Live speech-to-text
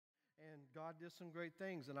God did some great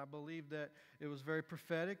things, and I believe that it was very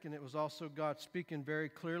prophetic, and it was also God speaking very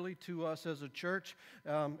clearly to us as a church.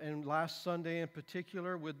 And last Sunday in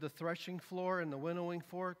particular, with the threshing floor and the winnowing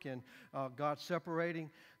fork, and God separating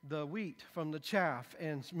the wheat from the chaff.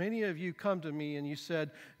 And many of you come to me and you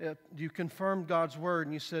said, you confirmed God's word,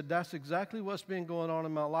 and you said, that's exactly what's been going on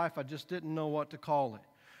in my life. I just didn't know what to call it.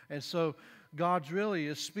 And so God really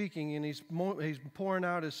is speaking, and He's pouring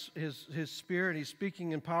out His Spirit. He's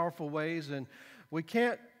speaking in powerful ways, and we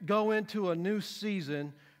can't go into a new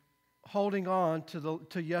season holding on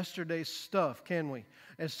to yesterday's stuff, can we?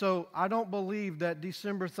 And so I don't believe that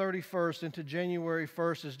December 31st into January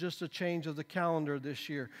 1st is just a change of the calendar this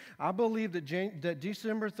year. I believe that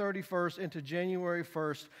December 31st into January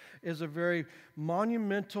 1st is a very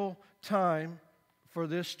monumental time for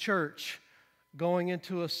this church, going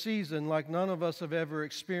into a season like none of us have ever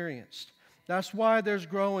experienced. That's why there's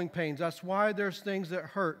growing pains. That's why there's things that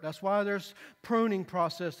hurt. That's why there's pruning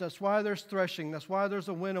process. That's why there's threshing. That's why there's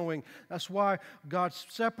a winnowing. That's why God's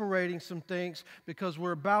separating some things, because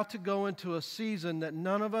we're about to go into a season that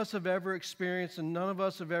none of us have ever experienced and none of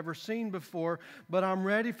us have ever seen before, but I'm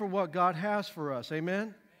ready for what God has for us.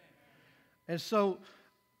 Amen? And so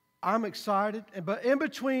I'm excited, but in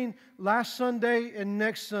between last Sunday and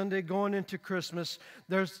next Sunday going into Christmas,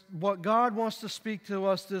 there's what God wants to speak to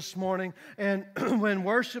us this morning. And when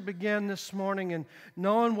worship began this morning and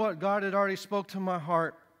knowing what God had already spoke to my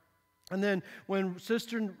heart, and then when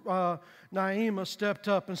Sister Naima stepped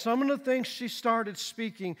up, and some of the things she started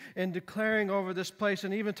speaking and declaring over this place,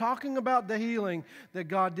 and even talking about the healing that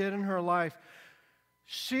God did in her life,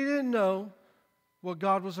 she didn't know what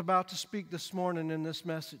God was about to speak this morning in this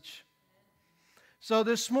message. So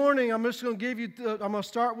this morning, I'm just going to give you, I'm going to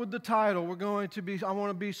start with the title. I want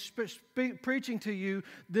to be preaching to you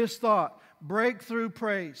this thought: breakthrough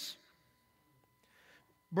praise.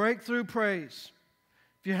 Breakthrough praise.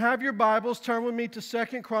 If you have your Bibles, turn with me to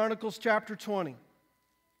 2 Chronicles chapter 20.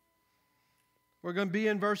 We're going to be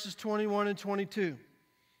in verses 21 and 22.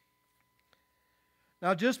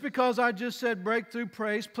 Now, just because I just said breakthrough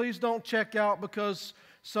praise, please don't check out, because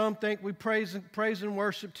some think we praise and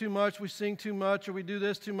worship too much, we sing too much, or we do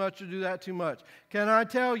this too much, or do that too much. Can I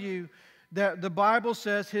tell you that the Bible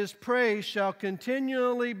says His praise shall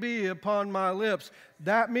continually be upon my lips?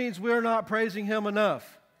 That means we're not praising Him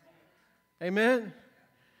enough. Amen?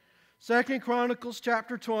 2 Chronicles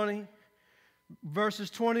chapter 20, verses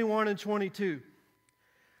 21 and 22.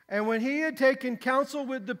 And when he had taken counsel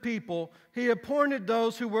with the people, he appointed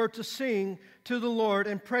those who were to sing to the Lord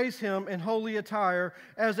and praise Him in holy attire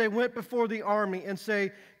as they went before the army, and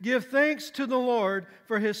say, "Give thanks to the Lord,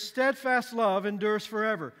 for His steadfast love endures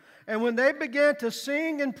forever." And when they began to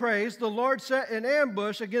sing and praise, the Lord set an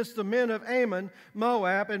ambush against the men of Ammon,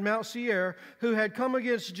 Moab, and Mount Seir, who had come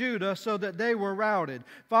against Judah, so that they were routed.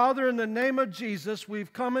 Father, in the name of Jesus,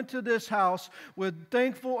 we've come into this house with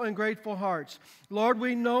thankful and grateful hearts. Lord,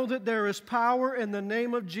 we know that there is power in the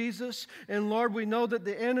name of Jesus. And Lord, we know that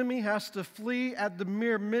the enemy has to flee at the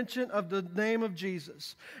mere mention of the name of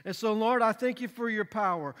Jesus. And so, Lord, I thank You for Your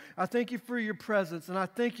power. I thank You for Your presence. And I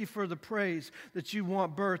thank You for the praise that You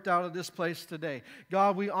want birthed out of this place today.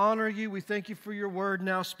 God, we honor You. We thank You for Your word.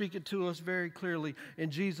 Now speak it to us very clearly.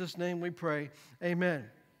 In Jesus' name we pray. Amen.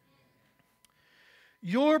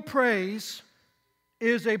 Your praise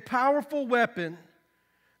is a powerful weapon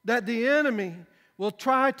that the enemy will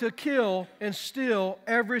try to kill and steal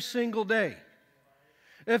every single day.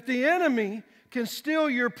 If the enemy can steal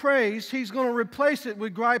your praise, he's going to replace it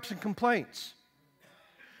with gripes and complaints.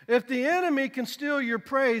 If the enemy can steal your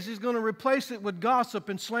praise, he's going to replace it with gossip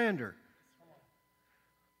and slander.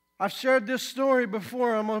 I've shared this story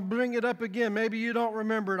before. I'm going to bring it up again. Maybe you don't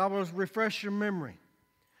remember it. I will refresh your memory.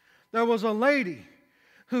 There was a lady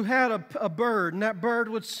who had a bird, and that bird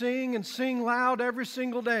would sing and sing loud every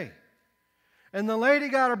single day. And the lady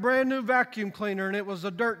got a brand new vacuum cleaner, and it was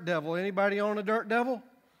a Dirt Devil. Anybody own a Dirt Devil?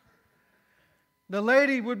 The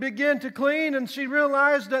lady would begin to clean, and she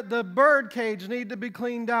realized that the bird cage needed to be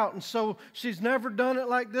cleaned out. And so she's never done it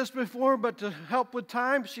like this before, but to help with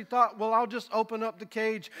time, she thought, well, I'll just open up the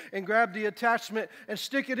cage and grab the attachment and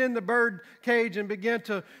stick it in the bird cage and begin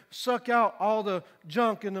to suck out all the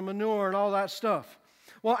junk and the manure and all that stuff.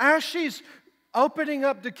 Well, as she's opening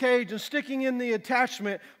up the cage and sticking in the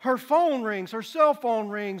attachment, her phone rings, her cell phone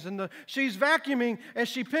rings, and she's vacuuming, and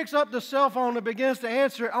she picks up the cell phone and begins to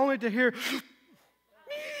answer it, only to hear,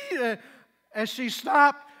 and she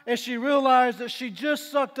stopped, and she realized that she just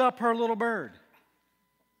sucked up her little bird.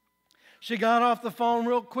 She got off the phone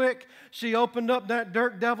real quick. She opened up that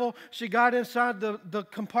Dirt Devil. She got inside the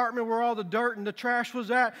compartment where all the dirt and the trash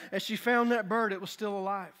was at, and she found that bird. It was still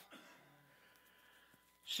alive.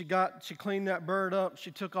 She cleaned that bird up. She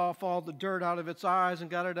took off all the dirt out of its eyes and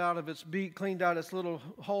got it out of its beak, cleaned out its little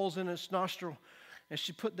holes in its nostril, and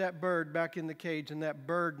she put that bird back in the cage, and that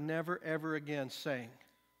bird never, ever again sang.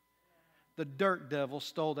 The dirt devil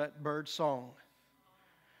stole that bird's song.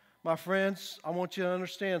 My friends, I want you to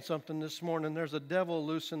understand something this morning. There's a devil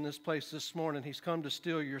loose in this place this morning. He's come to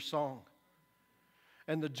steal your song.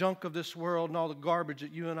 And the junk of this world and all the garbage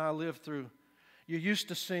that you and I live through. You used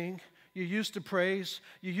to sing. You used to praise.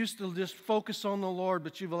 You used to just focus on the Lord,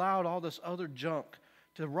 but you've allowed all this other junk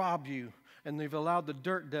to rob you. And they've allowed the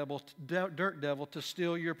dirt devil to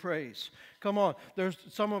steal your praise. Come on. There's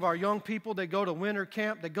some of our young people, they go to winter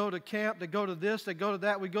camp, they go to this, they go to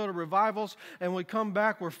that. We go to revivals, and we come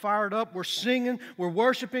back, we're fired up, we're singing, we're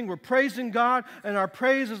worshiping, we're praising God, and our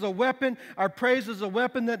praise is a weapon. Our praise is a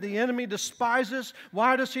weapon that the enemy despises.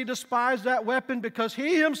 Why does he despise that weapon? Because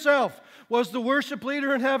he himself was the worship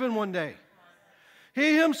leader in heaven one day.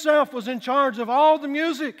 He himself was in charge of all the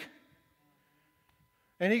music.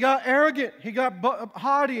 And he got arrogant, he got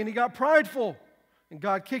haughty, and he got prideful. And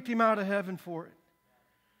God kicked him out of heaven for it.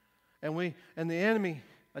 And the enemy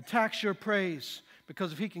attacks your praise,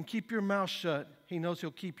 because if he can keep your mouth shut, he knows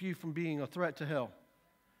he'll keep you from being a threat to hell.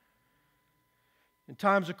 In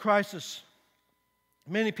times of crisis,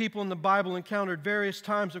 many people in the Bible encountered various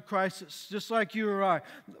times of crisis, just like you or I.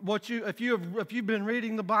 If you've been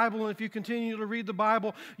reading the Bible, and if you continue to read the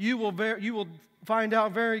Bible, you will find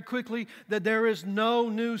out very quickly that there is no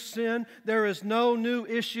new sin, there is no new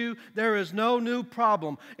issue, there is no new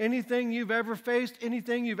problem. Anything you've ever faced,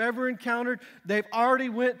 anything you've ever encountered, they've already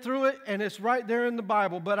went through it, and it's right there in the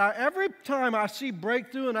Bible. But every time I see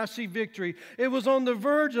breakthrough and I see victory, it was on the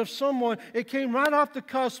verge of someone, it came right off the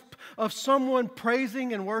cusp of someone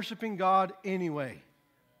praising and worshiping God anyway.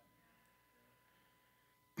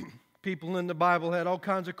 People in the Bible had all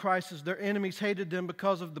kinds of crises. Their enemies hated them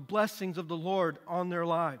because of the blessings of the Lord on their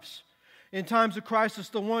lives. In times of crisis,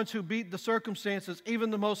 the ones who beat the circumstances, even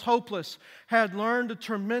the most hopeless, had learned a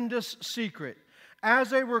tremendous secret. As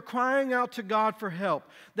they were crying out to God for help,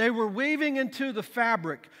 they were weaving into the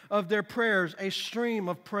fabric of their prayers a stream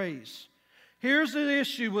of praise. Here's the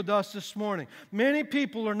issue with us this morning. Many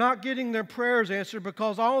people are not getting their prayers answered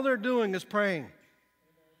because all they're doing is praying.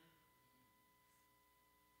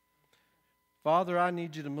 Father, I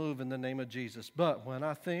need you to move in the name of Jesus. But when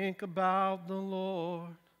I think about the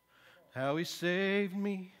Lord, how He saved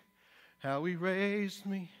me, how He raised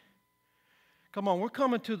me. Come on, we're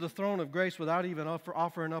coming to the throne of grace without even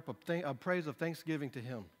offering up a praise of thanksgiving to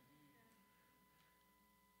Him.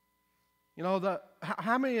 You know,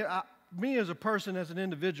 me as a person, as an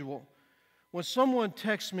individual, when someone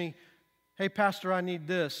texts me, hey, Pastor, I need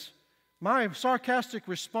this, my sarcastic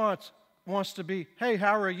response wants to be, hey,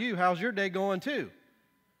 how are you? How's your day going too?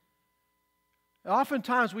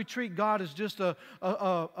 Oftentimes we treat God as just a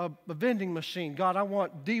vending machine. God, I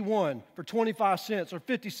want D1 for 25 cents or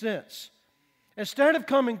 50 cents. Instead of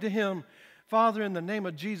coming to Him, Father, in the name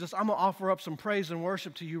of Jesus, I'm going to offer up some praise and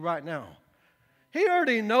worship to you right now. He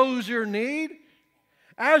already knows your need.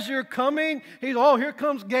 As you're coming, here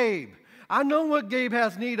comes Gabe. I know what Gabe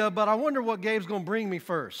has need of, but I wonder what Gabe's going to bring me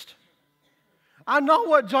first. I know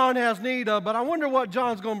what John has need of, but I wonder what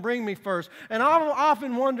John's going to bring me first. And I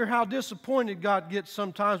often wonder how disappointed God gets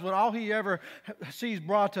sometimes when all He ever sees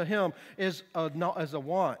brought to Him is as a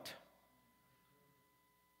want.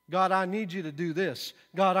 God, I need you to do this.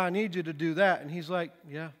 God, I need you to do that. And He's like,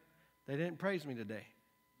 yeah, they didn't praise me today.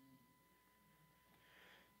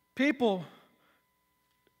 People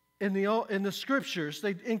in the Scriptures,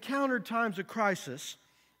 they encountered times of crisis.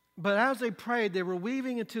 But as they prayed, they were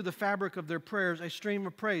weaving into the fabric of their prayers a stream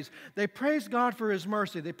of praise. They praised God for His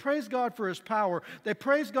mercy. They praised God for His power. They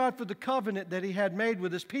praised God for the covenant that He had made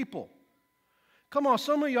with His people. Come on,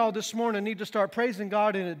 some of y'all this morning need to start praising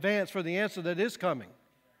God in advance for the answer that is coming.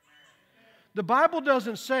 The Bible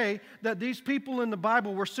doesn't say that these people in the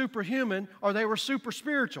Bible were superhuman or they were super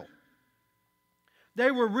spiritual.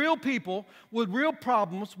 They were real people with real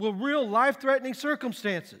problems, with real life-threatening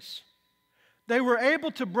circumstances. They were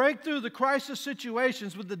able to break through the crisis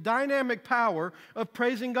situations with the dynamic power of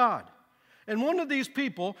praising God. And one of these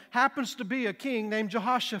people happens to be a king named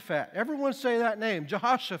Jehoshaphat. Everyone say that name,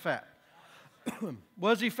 Jehoshaphat.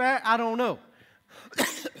 Was he fat? I don't know.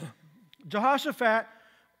 Jehoshaphat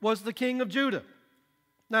was the king of Judah.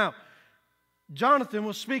 Now, Jonathan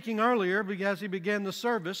was speaking earlier as he began the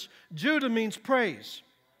service. Judah means praise.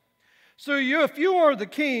 So if you are the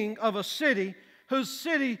king of a city whose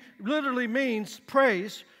city literally means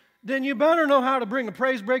praise, then you better know how to bring a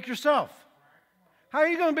praise break yourself. How are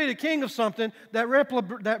you going to be the king of something that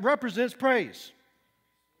represents praise?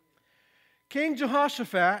 King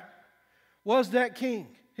Jehoshaphat was that king.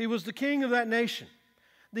 He was the king of that nation.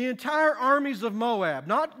 The entire armies of Moab,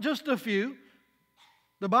 not just a few.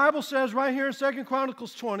 The Bible says right here in 2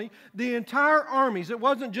 Chronicles 20, the entire armies, it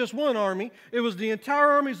wasn't just one army, it was the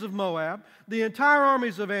entire armies of Moab, the entire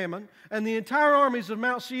armies of Ammon, and the entire armies of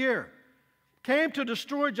Mount Seir came to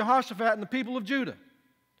destroy Jehoshaphat and the people of Judah.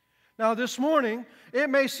 Now this morning, it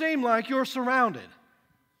may seem like you're surrounded,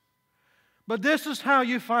 but this is how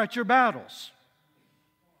you fight your battles.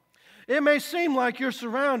 It may seem like you're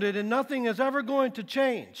surrounded and nothing is ever going to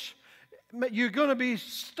change. You're going to be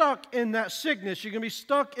stuck in that sickness. You're going to be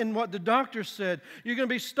stuck in what the doctor said. You're going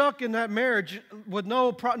to be stuck in that marriage with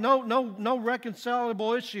no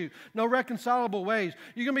reconcilable issue, no reconcilable ways.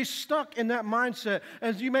 You're going to be stuck in that mindset.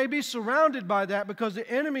 And you may be surrounded by that because the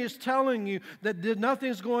enemy is telling you that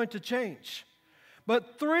nothing's going to change.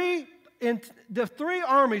 But the three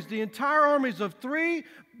armies, the entire armies of three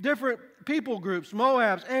different people groups,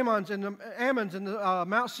 Moabs, Ammons, and the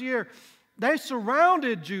Mount Seir, they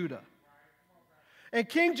surrounded Judah. And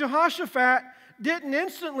King Jehoshaphat didn't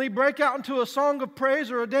instantly break out into a song of praise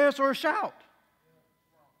or a dance or a shout.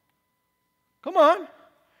 Come on.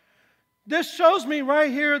 This shows me right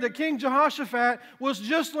here that King Jehoshaphat was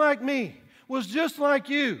just like me, was just like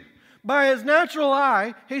you. By his natural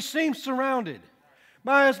eye, he seems surrounded.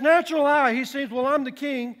 By his natural eye, he seems, well, I'm the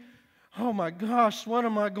king. Oh my gosh, what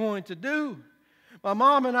am I going to do? My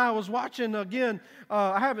mom and I was watching again,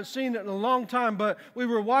 I haven't seen it in a long time, but we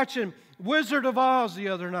were watching Wizard of Oz the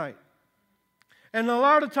other night. And a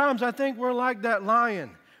lot of times I think we're like that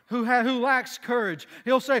lion who lacks courage.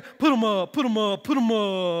 He'll say, put him up, put him up, put him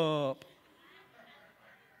up.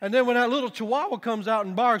 And then when that little chihuahua comes out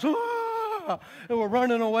and barks, ah, and we're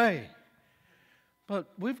running away. But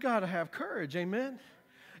we've got to have courage, amen?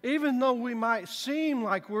 Even though we might seem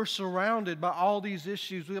like we're surrounded by all these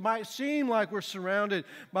issues, we might seem like we're surrounded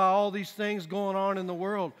by all these things going on in the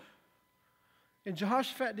world. And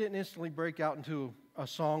Jehoshaphat didn't instantly break out into a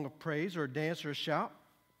song of praise or a dance or a shout.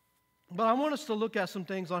 But I want us to look at some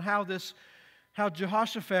things on how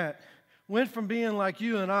Jehoshaphat went from being like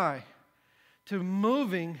you and I to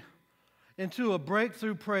moving into a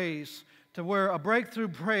breakthrough praise, to where a breakthrough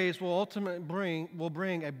praise will ultimately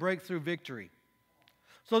bring a breakthrough victory.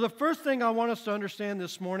 So the first thing I want us to understand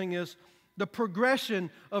this morning is the progression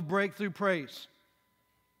of breakthrough praise.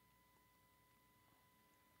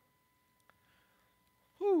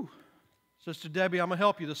 Whew. Sister Debbie, I'm going to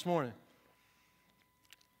help you this morning.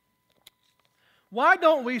 Why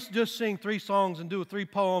don't we just sing 3 songs and do 3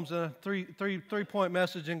 poems and a three-point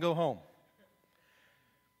message and go home?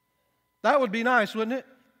 That would be nice, wouldn't it?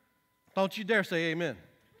 Don't you dare say amen.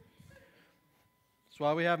 That's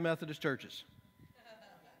why we have Methodist churches.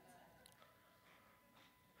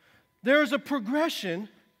 There's a progression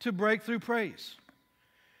to breakthrough praise.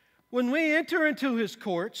 When we enter into His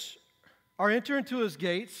courts, or enter into His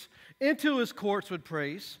gates, into His courts with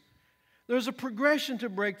praise, there's a progression to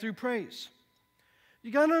breakthrough praise. You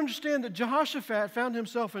got to understand that Jehoshaphat found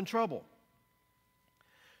himself in trouble.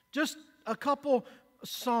 Just a couple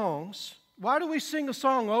songs. Why do we sing a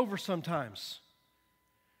song over sometimes?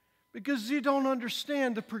 Because you don't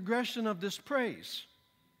understand the progression of this praise.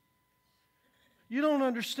 You don't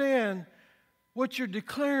understand what you're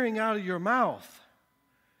declaring out of your mouth.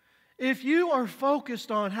 If you are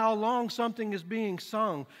focused on how long something is being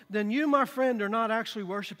sung, then you, my friend, are not actually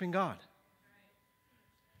worshiping God.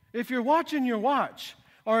 If you're watching your watch,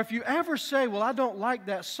 or if you ever say, well, I don't like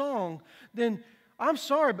that song, then I'm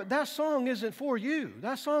sorry, but that song isn't for you.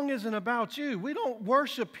 That song isn't about you. We don't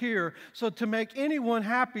worship here so to make anyone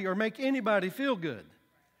happy or make anybody feel good.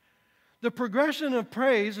 The progression of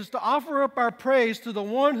praise is to offer up our praise to the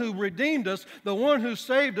one who redeemed us, the one who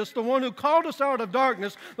saved us, the one who called us out of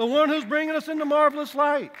darkness, the one who's bringing us into marvelous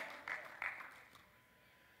light.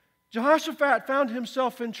 Jehoshaphat found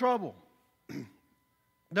himself in trouble.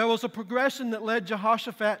 There was a progression that led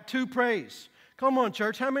Jehoshaphat to praise. Come on,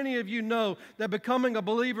 church. How many of you know that becoming a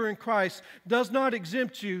believer in Christ does not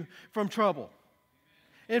exempt you from trouble?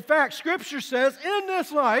 In fact, Scripture says, in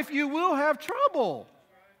this life you will have trouble.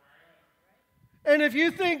 And if you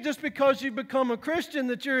think just because you become a Christian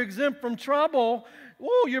that you're exempt from trouble,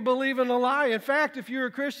 you're believing a lie. In fact, if you're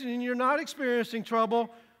a Christian and you're not experiencing trouble,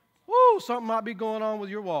 something might be going on with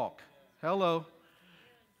your walk. Hello.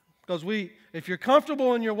 Because if you're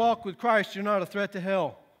comfortable in your walk with Christ, you're not a threat to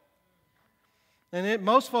hell. And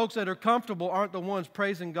most folks that are comfortable aren't the ones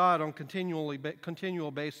praising God on a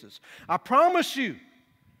continual basis. I promise you,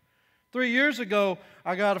 3 years ago,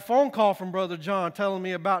 I got a phone call from Brother John telling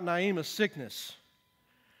me about Naima's sickness.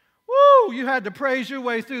 You had to praise your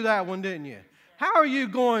way through that one, didn't you? How are you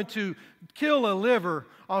going to kill a liver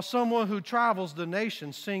on someone who travels the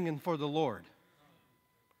nation singing for the Lord?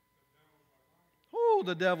 Oh,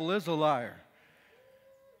 the devil is a liar.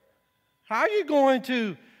 How are you going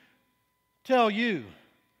to tell you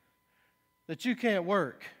that you can't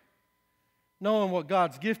work knowing what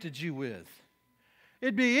God's gifted you with?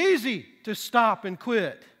 It'd be easy to stop and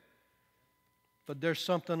quit. But there's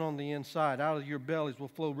something on the inside. Out of your bellies will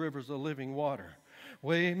flow rivers of living water.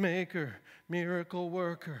 Waymaker, miracle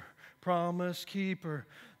worker, promise keeper.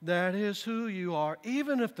 That is who you are,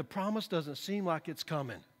 even if the promise doesn't seem like it's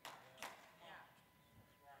coming.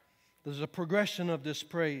 There's a progression of this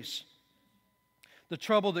praise. The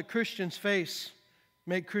trouble that Christians face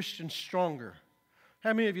make Christians stronger.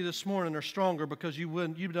 How many of you this morning are stronger because you've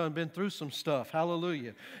been through some stuff?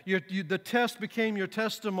 Hallelujah. The test became your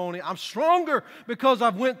testimony. I'm stronger because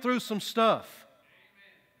I've went through some stuff.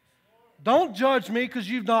 Don't judge me because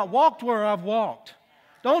you've not walked where I've walked.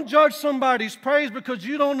 Don't judge somebody's praise because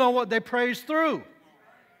you don't know what they praise through.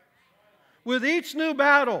 With each new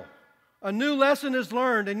battle, a new lesson is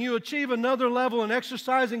learned, and you achieve another level in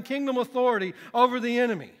exercising kingdom authority over the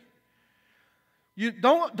enemy. You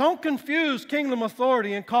don't confuse kingdom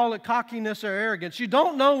authority and call it cockiness or arrogance. You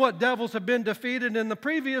don't know what devils have been defeated in the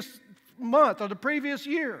previous month or the previous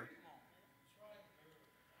year.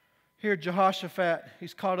 Here, Jehoshaphat,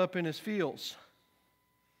 he's caught up in his feels.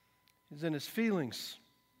 He's in his feelings,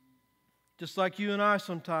 just like you and I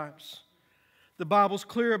sometimes. The Bible's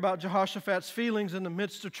clear about Jehoshaphat's feelings in the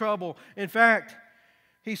midst of trouble. In fact,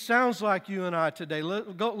 he sounds like you and I today.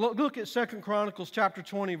 Look at 2 Chronicles chapter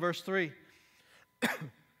 20, verse 3.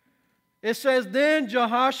 It says, then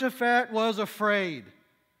Jehoshaphat was afraid.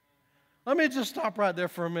 Let me just stop right there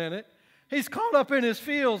for a minute. He's caught up in his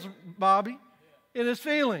feels, Bobby, in his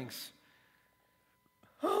feelings.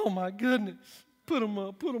 Oh my goodness. Put him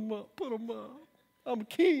up, put him up, put him up. I'm a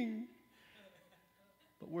king.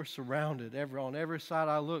 But we're surrounded. On every side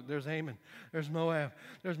I look, there's Ammon, there's Moab,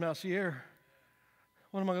 there's Mount Seir.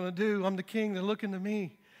 What am I going to do? I'm the king. They're looking to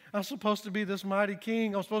me. I'm supposed to be this mighty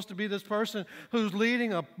king. I'm supposed to be this person who's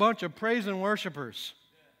leading a bunch of praise and worshipers.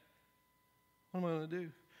 What am I going to do?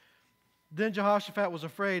 Then Jehoshaphat was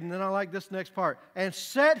afraid, and then I like this next part. And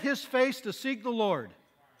set his face to seek the Lord,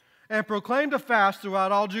 and proclaimed a fast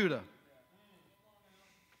throughout all Judah.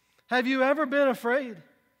 Have you ever been afraid?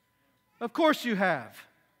 Of course you have.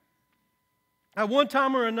 At one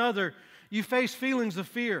time or another, you face feelings of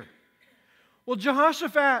fear. Well,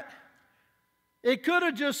 Jehoshaphat, it could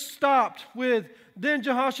have just stopped with, then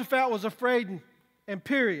Jehoshaphat was afraid and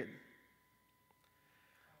period.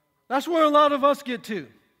 That's where a lot of us get to.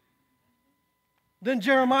 Then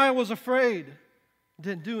Jeremiah was afraid,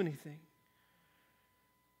 didn't do anything.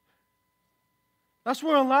 That's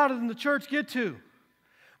where a lot of the church get to.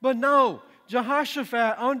 But no,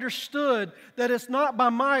 Jehoshaphat understood that it's not by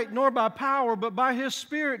might nor by power, but by his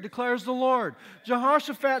Spirit, declares the Lord.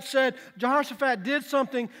 Jehoshaphat did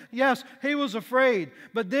something. Yes, he was afraid,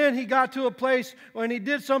 but then he got to a place when he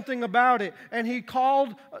did something about it, and he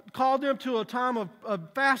called them to a time of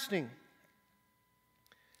fasting.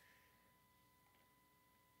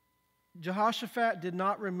 Jehoshaphat did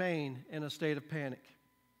not remain in a state of panic.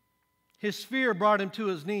 His fear brought him to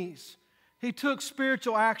his knees. He took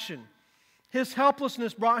spiritual action. His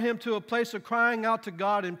helplessness brought him to a place of crying out to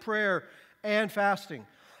God in prayer and fasting.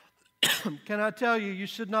 Can I tell you, you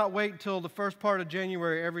should not wait until the first part of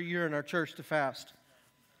January every year in our church to fast.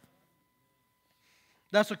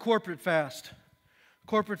 That's a corporate fast.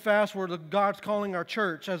 Corporate fast where God's calling our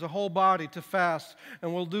church as a whole body to fast.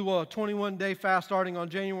 And we'll do a 21-day fast starting on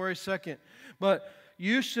January 2nd. But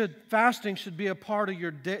fasting should be a part of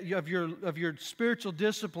your spiritual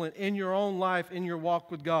discipline in your own life, in your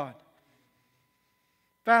walk with God.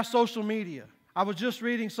 Fast social media. I was just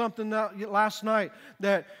reading something last night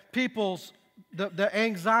that the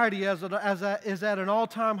anxiety is at an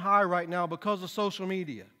all-time high right now because of social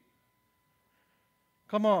media.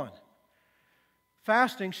 Come on.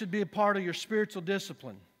 Fasting should be a part of your spiritual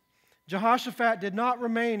discipline. Jehoshaphat did not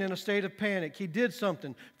remain in a state of panic. He did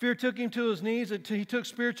something. Fear took him to his knees. He took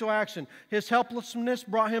spiritual action. His helplessness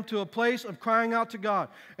brought him to a place of crying out to God.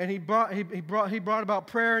 And he brought about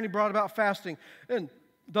prayer, and he brought about fasting. And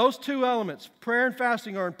those two elements, prayer and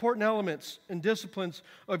fasting, are important elements and disciplines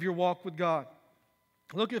of your walk with God.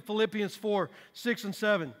 Look at Philippians 4, 6 and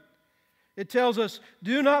 7. It tells us,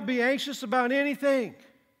 do not be anxious about anything.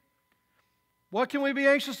 What can we be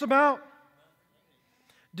anxious about?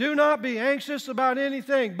 Do not be anxious about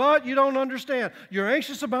anything. But you don't understand. You're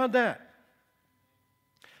anxious about that.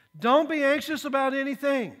 Don't be anxious about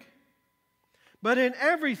anything. But in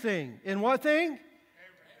everything. In what thing?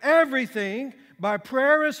 Everything. by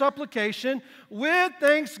prayer and supplication with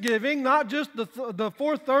thanksgiving, not just the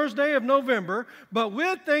fourth Thursday of November, but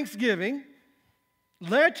with thanksgiving.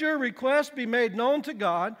 Let your requests be made known to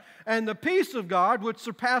God, and the peace of God, which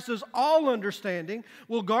surpasses all understanding,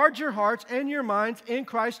 will guard your hearts and your minds in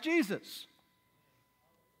Christ Jesus.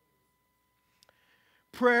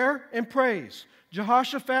 Prayer and praise.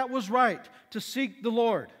 Jehoshaphat was right to seek the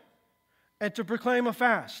Lord and to proclaim a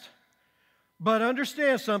fast. But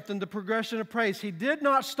understand something, the progression of praise. He did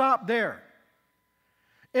not stop there.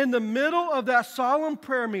 In the middle of that solemn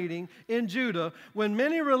prayer meeting in Judah, when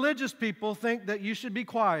many religious people think that you should be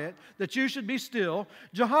quiet, that you should be still,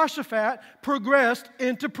 Jehoshaphat progressed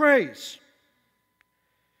into praise.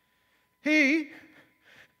 He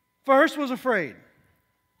first was afraid.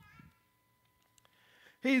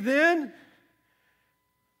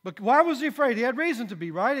 But why was he afraid? He had reason to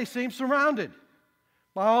be, right? He seemed surrounded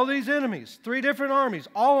by all these enemies, 3 different armies,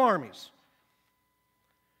 all armies.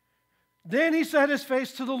 Then he set his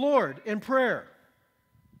face to the Lord in prayer.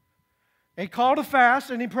 He called a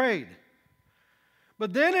fast and he prayed.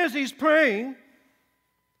 But then as he's praying,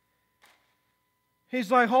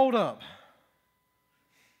 he's like, hold up.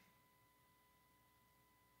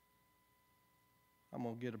 I'm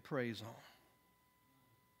going to get a praise on.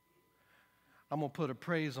 I'm going to put a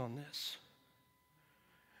praise on this.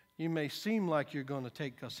 You may seem like you're going to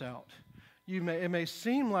take us out. It may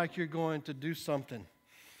seem like you're going to do something.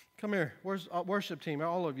 Come here. Where's worship team?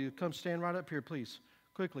 All of you, come stand right up here, please.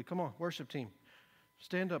 Quickly, come on, worship team.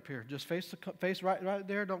 Stand up here. Just face right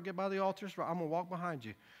there. Don't get by the altars. I'm going to walk behind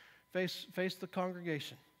you. Face the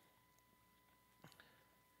congregation.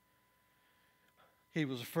 He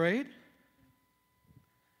was afraid.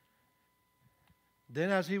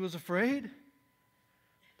 Then as he was afraid,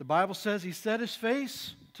 the Bible says he set his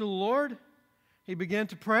face to the Lord. He began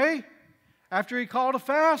to pray after he called a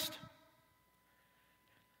fast.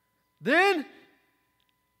 Then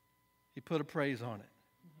he put a praise on it.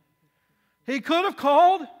 He could have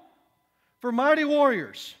called for mighty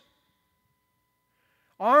warriors,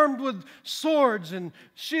 armed with swords and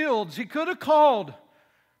shields. He could have called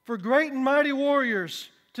for great and mighty warriors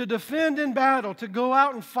to defend in battle, to go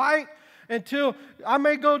out and fight until I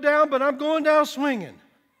may go down, but I'm going down swinging.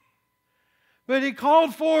 But he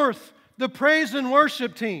called forth the praise and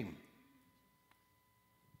worship team.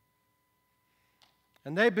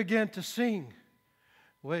 And they began to sing,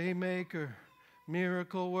 Waymaker,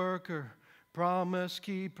 Miracle Worker, Promise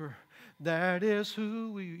Keeper, that is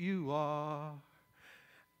who you are.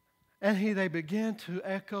 And they began to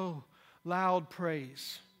echo loud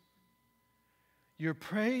praise. Your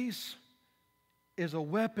praise is a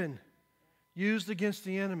weapon used against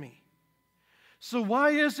the enemy. So why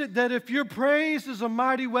is it that if your praise is a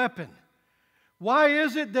mighty weapon, why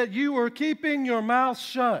is it that you are keeping your mouth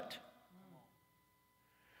shut?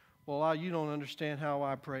 Well, you don't understand how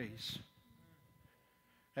I praise.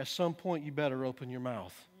 At some point, you better open your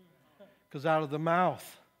mouth. Because out of the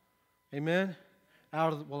mouth, amen?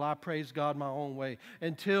 I praise God my own way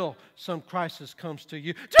until some crisis comes to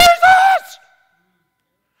you. Jesus!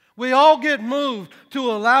 We all get moved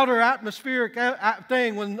to a louder atmospheric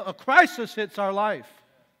thing when a crisis hits our life.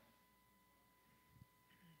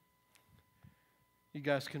 You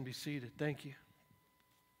guys can be seated. Thank you.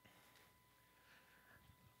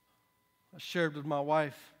 I shared with my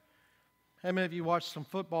wife, how many of you watched some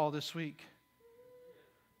football this week?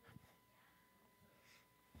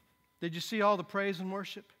 Did you see all the praise and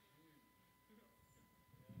worship?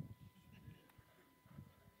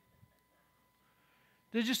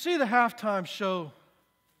 Did you see the halftime show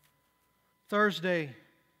Thursday,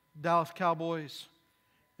 Dallas Cowboys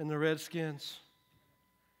and the Redskins?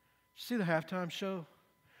 Did you see the halftime show?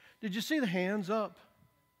 Did you see the hands up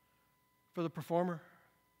for the performer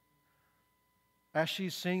as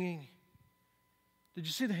she's singing? Did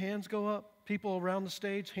you see the hands go up? People around the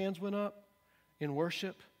stage, hands went up in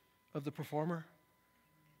worship of the performer.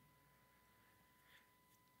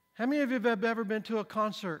 How many of you have ever been to a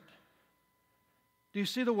concert? Do you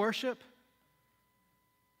see the worship?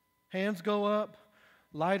 Hands go up,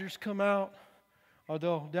 lighters come out, or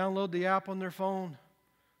they'll download the app on their phone.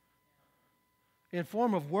 In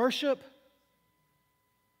form of worship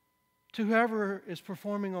to whoever is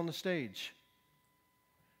performing on the stage.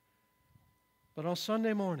 But on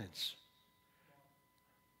Sunday mornings,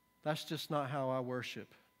 that's just not how I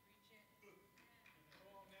worship.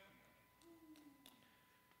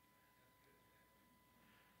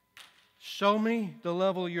 Show me the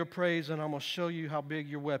level of your praise, and I'm going to show you how big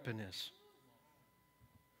your weapon is.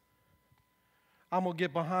 I'm going to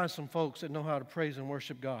get behind some folks that know how to praise and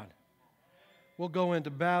worship God. We'll go into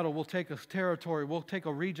battle. We'll take a territory. We'll take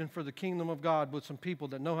a region for the kingdom of God with some people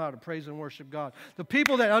that know how to praise and worship God. The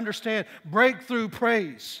people that understand breakthrough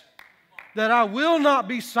praise. That I will not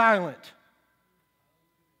be silent.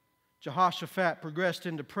 Jehoshaphat progressed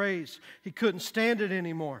into praise. He couldn't stand it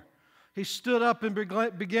anymore. He stood up and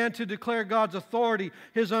began to declare God's authority,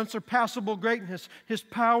 His unsurpassable greatness, His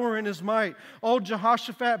power and His might. Old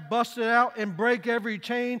Jehoshaphat busted out and break every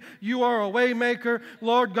chain. You are a way maker.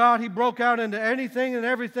 Lord God, he broke out into anything and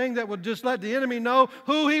everything that would just let the enemy know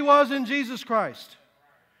who he was in Jesus Christ.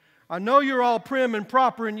 I know you're all prim and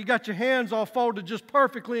proper and you got your hands all folded just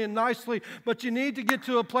perfectly and nicely, but you need to get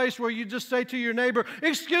to a place where you just say to your neighbor,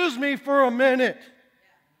 excuse me for a minute.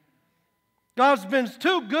 God's been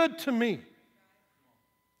too good to me.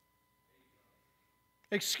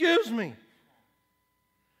 Excuse me.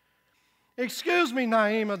 Excuse me,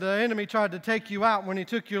 Naima, the enemy tried to take you out when he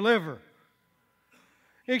took your liver.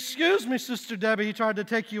 Excuse me, Sister Debbie, he tried to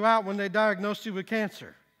take you out when they diagnosed you with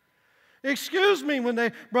cancer. Excuse me,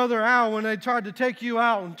 Brother Al, when they tried to take you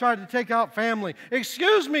out and tried to take out family.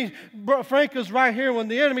 Excuse me, Frank is right here, when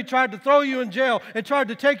the enemy tried to throw you in jail and tried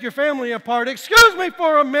to take your family apart. Excuse me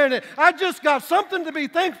for a minute. I just got something to be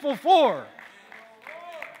thankful for.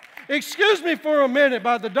 Excuse me for a minute,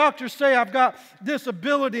 but the doctors say I've got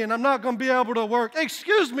disability and I'm not going to be able to work.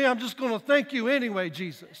 Excuse me, I'm just going to thank you anyway,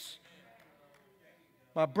 Jesus.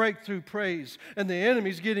 My breakthrough praise. And the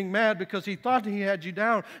enemy's getting mad because he thought he had you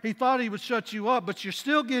down. He thought he would shut you up, but you're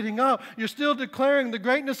still getting up. You're still declaring the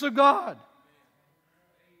greatness of God.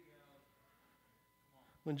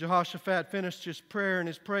 When Jehoshaphat finished his prayer and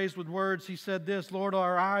his praise with words, he said this, Lord,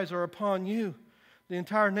 our eyes are upon you. The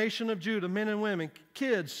entire nation of Judah, men and women,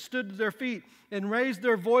 kids, stood to their feet and raised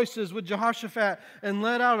their voices with Jehoshaphat and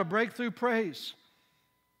let out a breakthrough praise.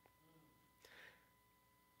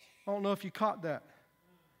 I don't know if you caught that.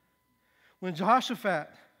 When Jehoshaphat,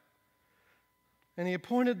 and he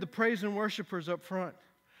appointed the praise and worshipers up front,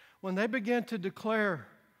 when they began to declare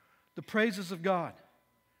the praises of God,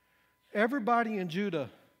 everybody in Judah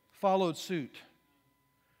followed suit.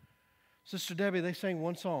 Sister Debbie, they sang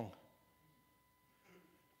one song.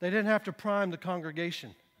 They didn't have to prime the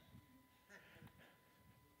congregation.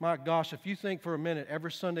 My gosh, if you think for a minute,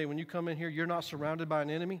 every Sunday when you come in here, you're not surrounded by an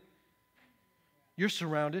enemy, you're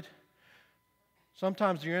surrounded.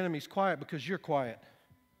 Sometimes your enemy's quiet because you're quiet.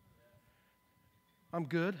 I'm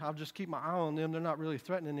good. I'll just keep my eye on them. They're not really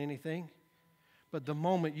threatening anything. But the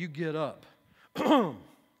moment you get up, the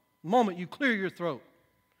moment you clear your throat.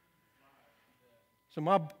 So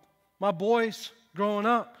my boys growing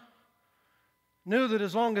up knew that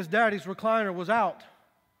as long as Daddy's recliner was out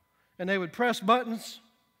and they would press buttons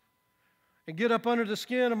and get up under the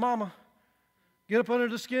skin of Mama, get up under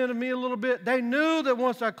the skin of me a little bit. They knew that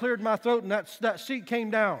once I cleared my throat and that seat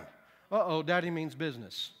came down, Daddy means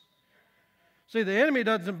business. See, the enemy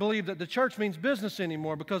doesn't believe that the church means business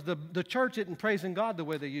anymore because the church isn't praising God the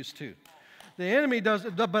way they used to. The enemy does,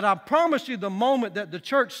 but I promise you the moment that the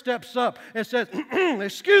church steps up and says,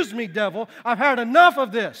 excuse me, devil, I've had enough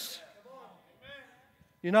of this.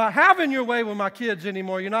 You're not having your way with my kids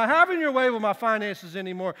anymore. You're not having your way with my finances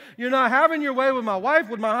anymore. You're not having your way with my wife,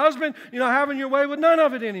 with my husband. You're not having your way with none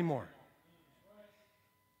of it anymore.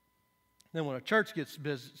 Then when a church gets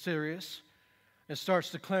serious and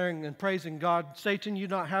starts declaring and praising God, Satan, you're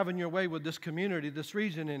not having your way with this community, this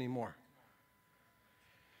region anymore.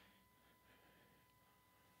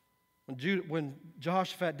 When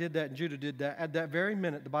Jehoshaphat did that and Judah did that, at that very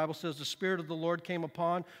minute, the Bible says the Spirit of the Lord came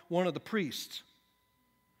upon one of the priests.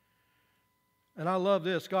 And I love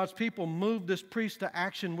this. God's people moved this priest to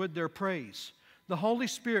action with their praise. The Holy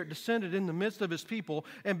Spirit descended in the midst of His people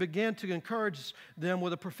and began to encourage them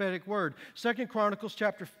with a prophetic word. 2 Chronicles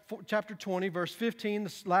chapter 20, verse 15,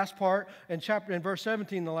 the last part, and verse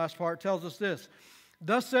 17, the last part, tells us this.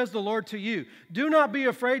 Thus says the Lord to you, do not be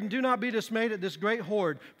afraid and do not be dismayed at this great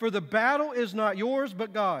horde, for the battle is not yours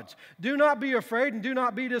but God's. Do not be afraid and do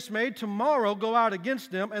not be dismayed. Tomorrow go out against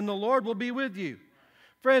them, and the Lord will be with you.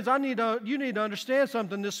 Friends, you need to understand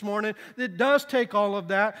something this morning. It does take all of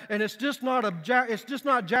that, and it's just not Jack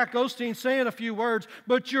Osteen saying a few words,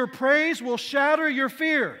 but your praise will shatter your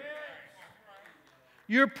fear.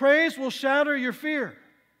 Your praise will shatter your fear.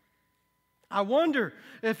 I wonder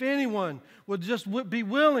if anyone would just be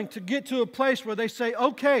willing to get to a place where they say,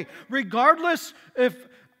 okay, regardless if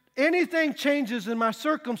anything changes in my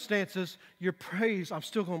circumstances, your praise, I'm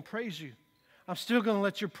still going to praise you. I'm still going to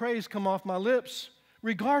let your praise come off my lips.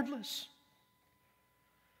 Regardless.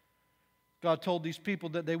 God told these people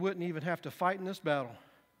that they wouldn't even have to fight in this battle.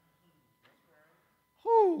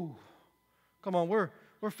 Whoo! Come on, we're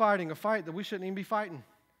fighting a fight that we shouldn't even be fighting.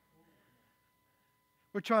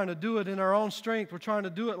 We're trying to do it in our own strength. We're trying to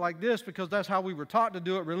do it like this because that's how we were taught to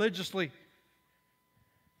do it religiously.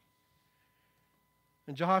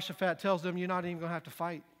 And Jehoshaphat tells them, you're not even going to have to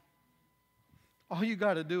fight. All you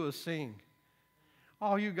got to do is sing.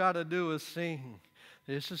 All you got to do is sing.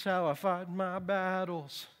 This is how I fight my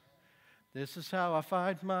battles. This is how I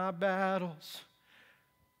fight my battles.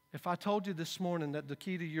 If I told you this morning that the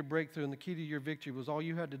key to your breakthrough and the key to your victory was all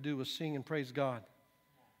you had to do was sing and praise God,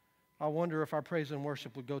 I wonder if our praise and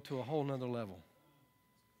worship would go to a whole nother level.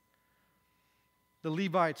 The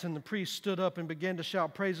Levites and the priests stood up and began to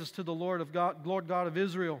shout praises to the Lord God of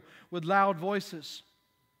Israel with loud voices.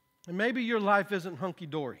 And maybe your life isn't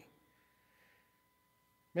hunky-dory.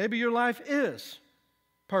 Maybe your life is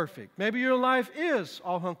perfect. Maybe your life is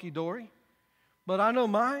all hunky-dory. But I know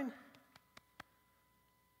mine.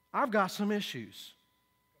 I've got some issues.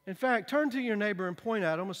 In fact, turn to your neighbor and point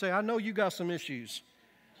at him and say, I know you got some issues.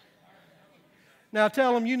 Now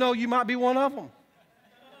tell them, you know you might be one of them.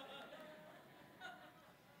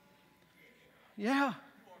 Yeah.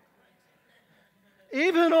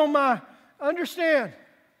 Even on my, understand,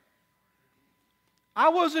 I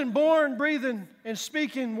wasn't born breathing and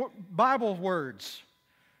speaking Bible words.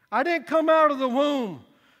 I didn't come out of the womb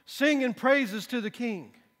singing praises to the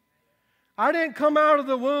King. I didn't come out of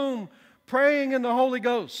the womb praying in the Holy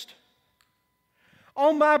Ghost.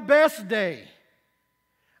 On my best day,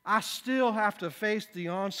 I still have to face the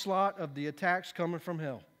onslaught of the attacks coming from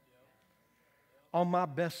hell. On my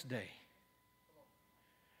best day.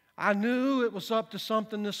 I knew it was up to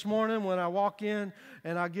something this morning when I walk in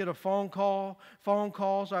and I get a phone calls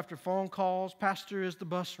after phone calls. Pastor, is the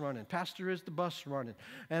bus running? Pastor, is the bus running?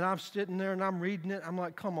 And I'm sitting there and I'm reading it. I'm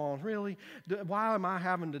like, come on, really? Why am I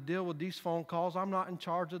having to deal with these phone calls? I'm not in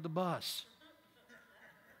charge of the bus.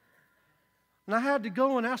 And I had to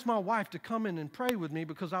go and ask my wife to come in and pray with me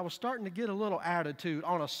because I was starting to get a little attitude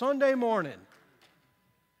on a Sunday morning.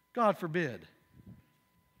 God forbid.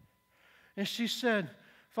 And she said,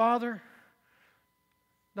 Father,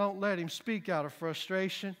 don't let him speak out of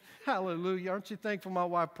frustration. Hallelujah. Aren't you thankful my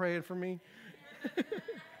wife praying for me?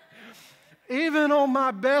 Even on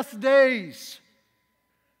my best days,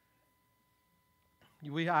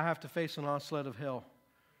 I have to face an onslaught of hell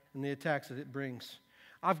and the attacks that it brings.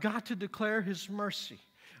 I've got to declare His mercy.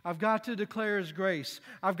 I've got to declare His grace.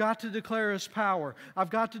 I've got to declare His power. I've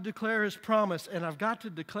got to declare His promise. And I've got to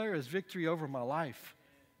declare His victory over my life.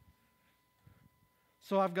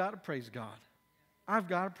 So I've got to praise God. I've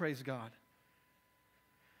got to praise God.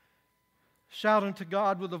 Shout unto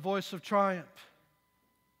God with a voice of triumph.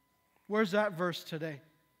 Where's that verse today?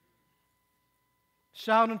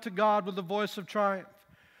 Shout unto God with a voice of triumph.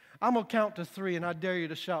 I'm going to count to 3, and I dare you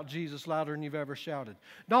to shout Jesus louder than you've ever shouted.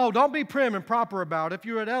 No, don't be prim and proper about it. If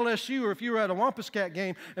you're at LSU or if you're at a Wampus Cat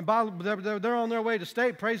game and they're on their way to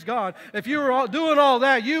state, praise God. If you were doing all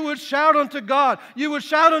that, you would shout unto God. You would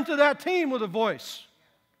shout unto that team with a voice.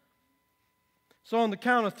 So on the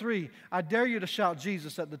count of 3, I dare you to shout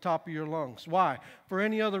Jesus at the top of your lungs. Why? For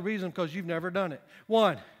any other reason, because you've never done it.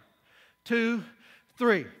 1, 2,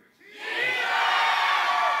 3.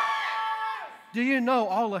 Do you know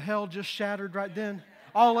all of hell just shattered right then?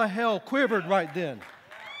 All of hell quivered right then.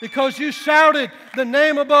 Because you shouted the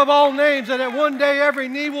name above all names, and that one day every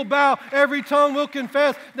knee will bow, every tongue will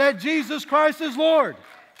confess that Jesus Christ is Lord.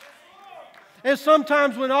 And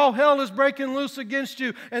sometimes when all hell is breaking loose against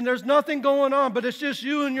you and there's nothing going on, but it's just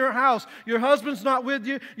you and your house, your husband's not with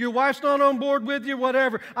you, your wife's not on board with you,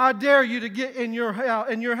 whatever, I dare you to get in your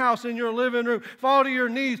house, in your living room, fall to your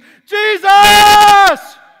knees. Jesus!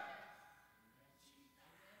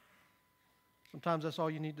 Sometimes that's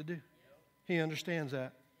all you need to do. He understands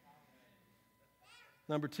that.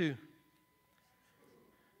 Number 2,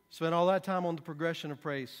 spend all that time on the progression of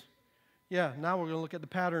praise. Yeah, now we're going to look at the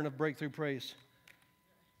pattern of breakthrough praise.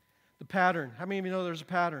 The pattern. How many of you know there's a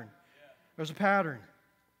pattern? There's a pattern.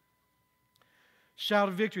 Shout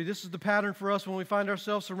of victory. This is the pattern for us when we find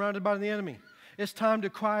ourselves surrounded by the enemy. It's time to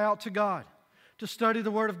cry out to God, to study the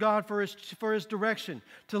Word of God for His direction,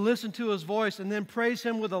 to listen to His voice, and then praise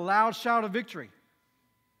Him with a loud shout of victory.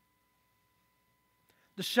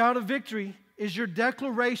 The shout of victory is your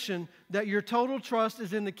declaration that your total trust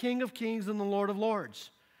is in the King of Kings and the Lord of Lords.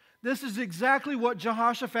 This is exactly what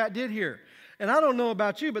Jehoshaphat did here. And I don't know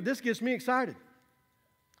about you, but this gets me excited.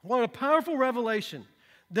 What a powerful revelation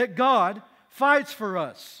that God fights for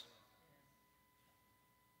us.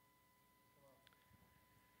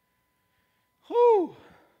 Whew.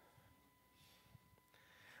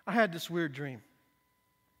 I had this weird dream,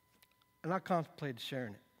 and I contemplated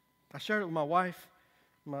sharing it. I shared it with my wife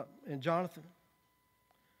and Jonathan.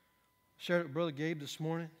 I shared it with Brother Gabe this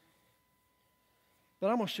morning. But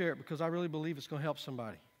I'm going to share it because I really believe it's going to help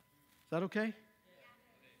somebody. Is that okay?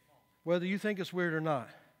 Whether you think it's weird or not,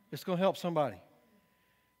 it's going to help somebody.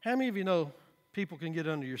 How many of you know people can get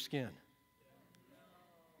under your skin?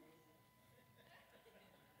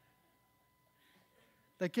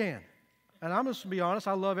 They can. And I'm just going to be honest,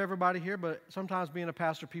 I love everybody here, but sometimes being a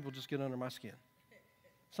pastor, people just get under my skin.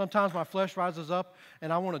 Sometimes my flesh rises up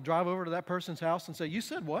and I want to drive over to that person's house and say, "You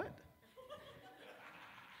said what?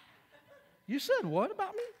 You said what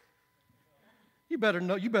about me? You better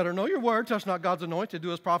know your word. Touch not God's anointed, do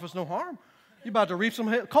his prophets no harm. You're about to reap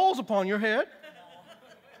some coals upon your head."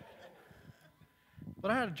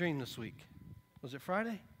 But I had a dream this week. Was it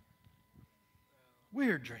Friday?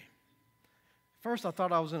 Weird dream. First, I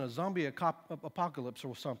thought I was in a zombie apocalypse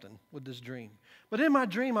or something with this dream. But in my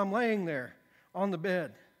dream, I'm laying there on the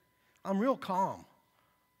bed. I'm real calm.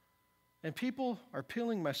 And people are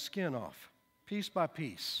peeling my skin off, piece by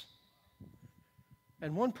piece.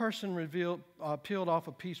 And one person peeled off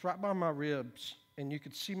a piece right by my ribs, and you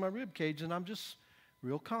could see my rib cage, and I'm just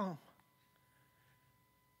real calm.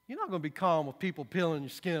 You're not going to be calm with people peeling your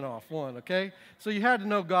skin off, okay? So you had to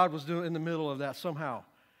know God was doing in the middle of that somehow.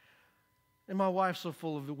 And my wife's so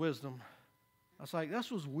full of wisdom. I was like,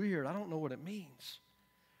 "This was weird. I don't know what it means."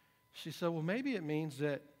 She said, "Well, maybe it means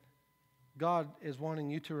that God is wanting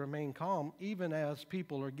you to remain calm even as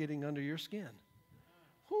people are getting under your skin."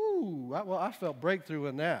 Whoo, I felt breakthrough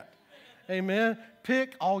in that. Amen.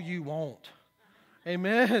 Pick all you want.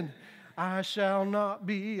 Amen. I shall not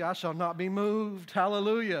be moved.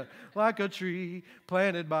 Hallelujah. Like a tree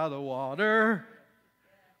planted by the water.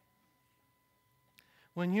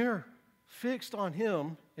 When you're fixed on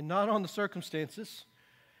him and not on the circumstances,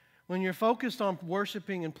 when you're focused on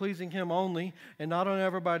worshiping and pleasing him only and not on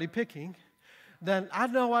everybody picking, then I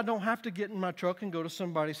know I don't have to get in my truck and go to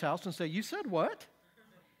somebody's house and say, "You said what?"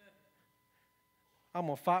 I'm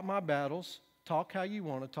going to fight my battles, talk how you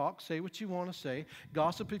want to talk, say what you want to say,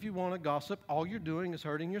 gossip if you want to gossip. All you're doing is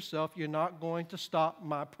hurting yourself. You're not going to stop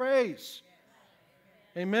my praise.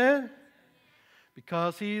 Amen?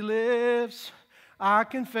 Because he lives, I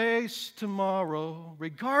can face tomorrow,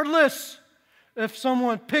 regardless if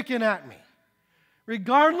someone picking at me,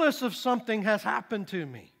 regardless if something has happened to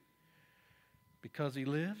me. Because he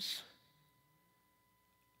lives,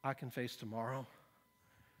 I can face tomorrow.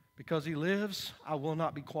 Because he lives, I will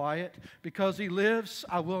not be quiet. Because he lives,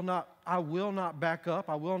 I will not back up,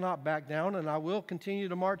 I will not back down, and I will continue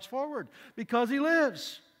to march forward. Because he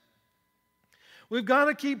lives. We've got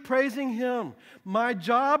to keep praising him. My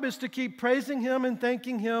job is to keep praising him and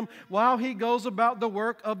thanking him while he goes about the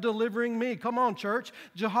work of delivering me. Come on, church.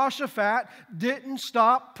 Jehoshaphat didn't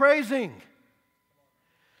stop praising.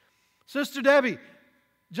 Sister Debbie,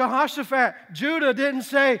 Jehoshaphat, Judah didn't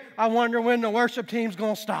say, "I wonder when the worship team's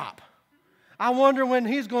going to stop. I wonder when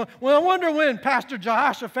I wonder when Pastor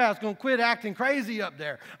Jehoshaphat's going to quit acting crazy up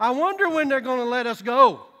there. I wonder when they're going to let us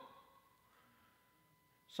go."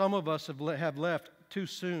 Some of us have left too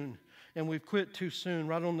soon, and we've quit too soon,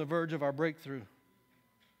 right on the verge of our breakthrough.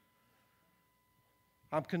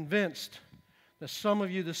 I'm convinced that some of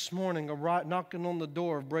you this morning are right knocking on the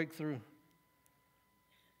door of breakthrough.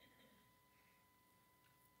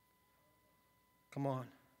 Come on.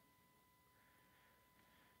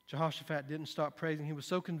 Jehoshaphat didn't stop praising. He was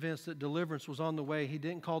so convinced that deliverance was on the way, he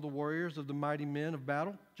didn't call the warriors of the mighty men of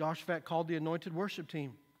battle. Jehoshaphat called the anointed worship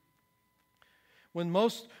team. When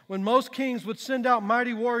most kings would send out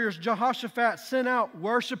mighty warriors, Jehoshaphat sent out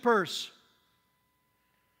worshipers.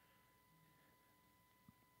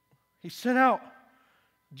 He sent out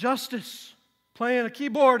Justice playing a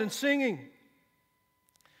keyboard and singing.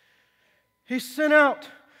 He sent out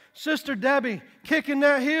Sister Debbie kicking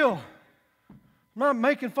that heel. I'm not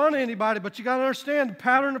making fun of anybody, but you got to understand the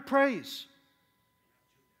pattern of praise.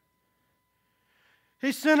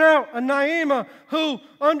 He sent out a Naima who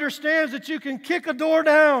understands that you can kick a door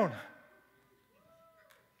down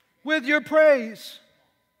with your praise.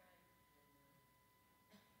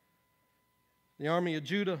 The army of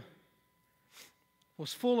Judah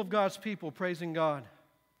was full of God's people praising God.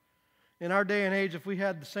 In our day and age, if we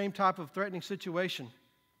had the same type of threatening situation,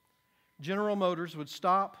 General Motors would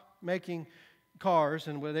stop making cars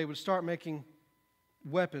and they would start making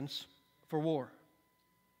weapons for war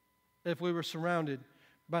if we were surrounded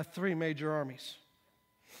by 3 major armies.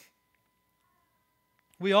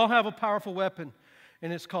 We all have a powerful weapon,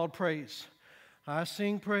 and it's called praise. I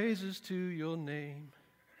sing praises to your name,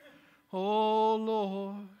 oh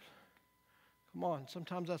Lord. Come on,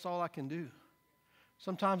 sometimes that's all I can do.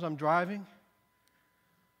 Sometimes I'm driving,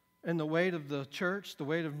 and the weight of the church, the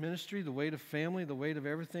weight of ministry, the weight of family, the weight of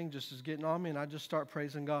everything just is getting on me, and I just start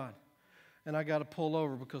praising God. and I got to pull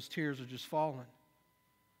over because tears are just falling.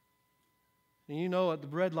 And you know, at the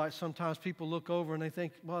red light, sometimes people look over and they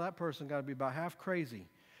think, well, that person got to be about half crazy.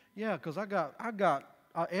 Yeah, because I got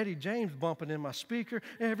Eddie James bumping in my speaker.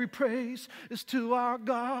 Every praise is to our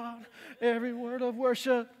God. Every word of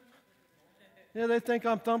worship. Yeah, they think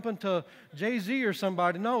I'm thumping to Jay-Z or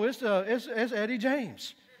somebody. No, it's Eddie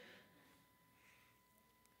James.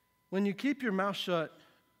 When you keep your mouth shut,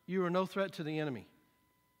 you are no threat to the enemy.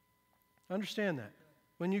 Understand that.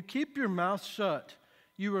 When you keep your mouth shut,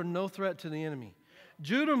 you are no threat to the enemy.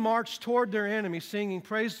 Judah marched toward their enemy, singing,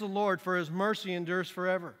 "Praise the Lord, for His mercy endures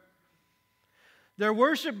forever." Their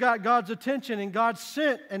worship got God's attention, and God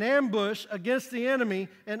sent an ambush against the enemy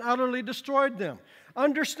and utterly destroyed them.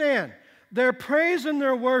 Understand, their praise and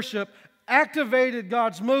their worship activated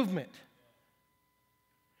God's movement.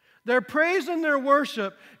 Their praise and their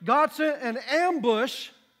worship, God sent an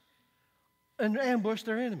ambush and ambushed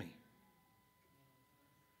their enemy.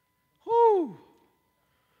 Whoo!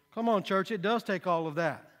 Come on, church, it does take all of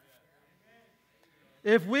that.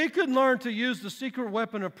 If we could learn to use the secret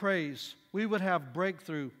weapon of praise, we would have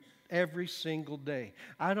breakthrough every single day.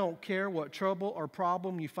 I don't care what trouble or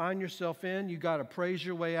problem you find yourself in, you got to praise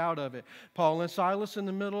your way out of it. Paul and Silas in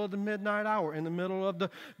the middle of the midnight hour, in the middle of the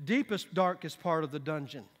deepest, darkest part of the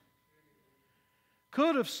dungeon,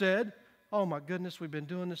 could have said, oh my goodness, we've been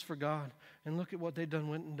doing this for God, and look at what they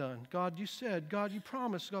went and done. God, you said, God, you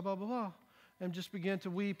promised, blah, blah, blah, blah, and just began to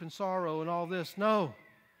weep and sorrow and all this. No.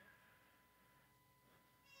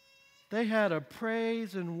 They had a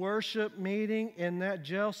praise and worship meeting in that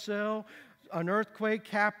jail cell. An earthquake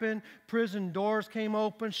happened. Prison doors came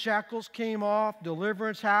open. Shackles came off.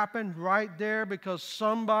 Deliverance happened right there because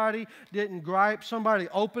somebody didn't gripe. Somebody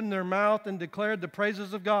opened their mouth and declared the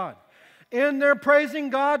praises of God. In their praising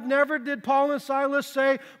God, never did Paul and Silas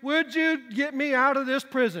say, would you get me out of this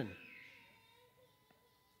prison?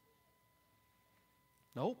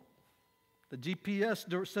 Nope. The GPS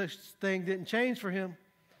thing didn't change for him.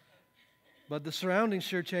 But the surroundings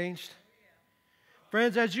sure changed.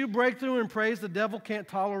 Friends, as you break through in praise, the devil can't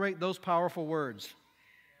tolerate those powerful words.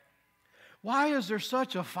 Why is there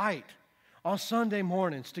such a fight on Sunday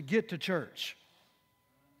mornings to get to church?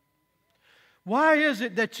 Why is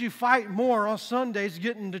it that you fight more on Sundays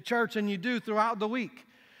getting to church than you do throughout the week?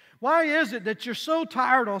 Why is it that you're so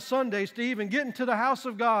tired on Sundays to even get into the house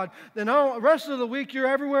of God, then the rest of the week you're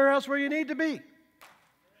everywhere else where you need to be?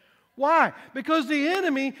 Why? Because the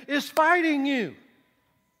enemy is fighting you.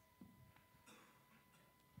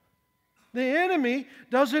 The enemy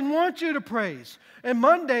doesn't want you to praise. And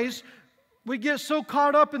Mondays, we get so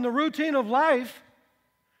caught up in the routine of life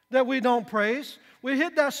that we don't praise. We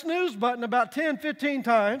hit that snooze button about 10, 15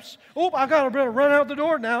 times. Oh, I got to run out the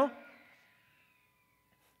door now.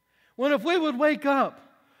 When if we would wake up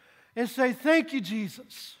and say, thank you,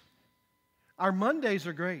 Jesus. Our Mondays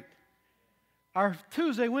are great. Our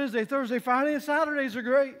Tuesday, Wednesday, Thursday, Friday, and Saturdays are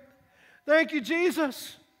great. Thank you,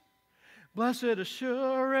 Jesus. Blessed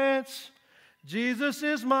assurance, Jesus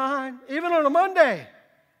is mine. Even on a Monday.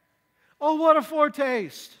 Oh, what a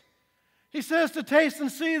foretaste. He says to taste and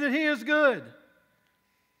see that He is good.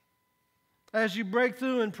 As you break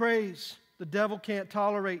through in praise, the devil can't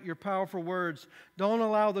tolerate your powerful words. Don't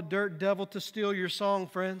allow the dirt devil to steal your song,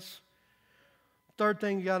 friends. Third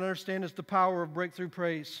thing you got to understand is the power of breakthrough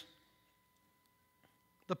praise.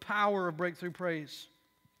 The power of breakthrough praise.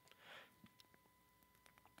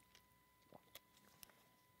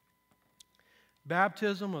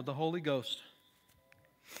 Baptism of the Holy Ghost.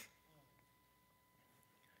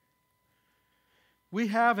 We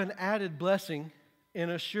have an added blessing in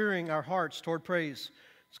assuring our hearts toward praise.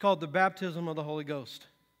 It's called the baptism of the Holy Ghost.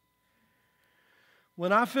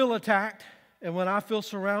 When I feel attacked and when I feel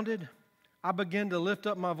surrounded, I begin to lift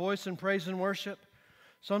up my voice in praise and worship.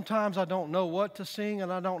 Sometimes I don't know what to sing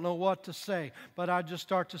and I don't know what to say, but I just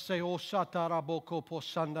start to say, "Oh, shataraboko po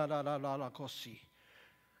shandarararakosi."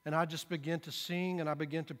 And I just begin to sing and I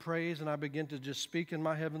begin to praise and I begin to just speak in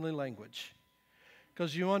my heavenly language.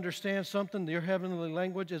 Because you understand something, your heavenly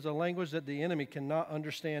language is a language that the enemy cannot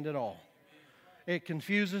understand at all. It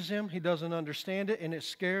confuses him, he doesn't understand it, and it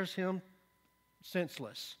scares him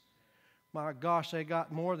senseless. My gosh, they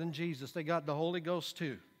got more than Jesus. They got the Holy Ghost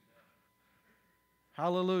too.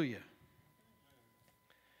 Hallelujah.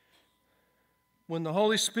 When the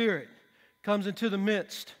Holy Spirit comes into the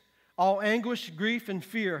midst, all anguish, grief, and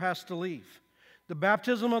fear has to leave. The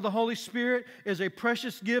baptism of the Holy Spirit is a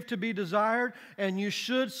precious gift to be desired, and you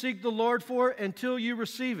should seek the Lord for it until you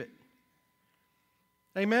receive it.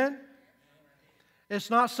 Amen? It's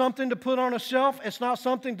not something to put on a shelf. It's not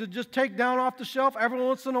something to just take down off the shelf every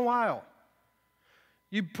once in a while.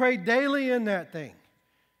 You pray daily in that thing.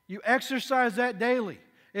 You exercise that daily.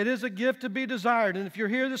 It is a gift to be desired. And if you're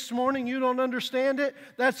here this morning, you don't understand it,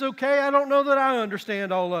 that's okay. I don't know that I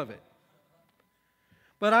understand all of it.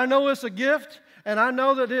 But I know it's a gift, and I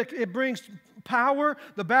know that it brings power.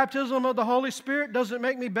 The baptism of the Holy Spirit doesn't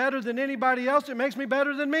make me better than anybody else. It makes me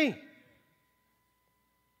better than me.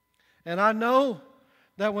 And I know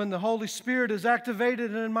that when the Holy Spirit is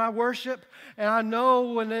activated in my worship, and I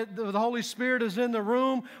know when the Holy Spirit is in the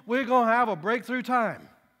room, we're going to have a breakthrough time.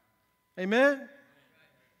 Amen?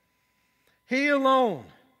 He alone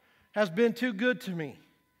has been too good to me.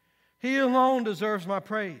 He alone deserves my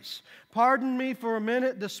praise. Pardon me for a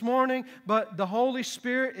minute this morning, but the Holy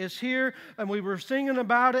Spirit is here, and we were singing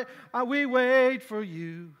about it. We wait for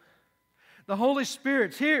you. The Holy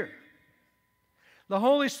Spirit's here. The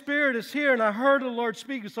Holy Spirit is here, and I heard the Lord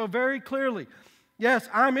speak so very clearly. Yes,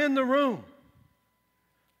 I'm in the room,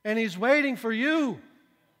 and He's waiting for you.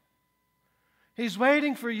 He's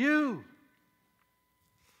waiting for you.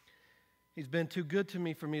 He's been too good to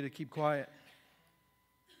me for me to keep quiet.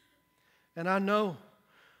 And I know,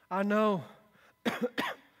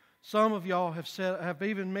 some of y'all have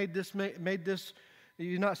even made this,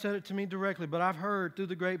 you've not said it to me directly, but I've heard through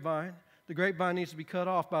the grapevine. The grapevine needs to be cut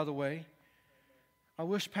off, by the way. I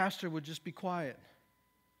wish Pastor would just be quiet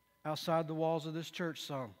outside the walls of this church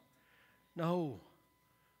some. No,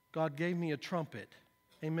 God gave me a trumpet.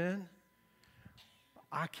 Amen?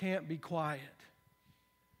 I can't be quiet.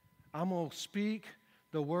 I'm going to speak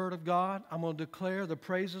the Word of God. I'm going to declare the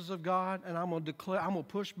praises of God, and I'm going to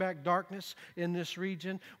push back darkness in this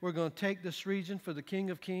region. We're going to take this region for the King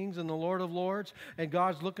of Kings and the Lord of Lords, and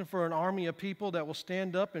God's looking for an army of people that will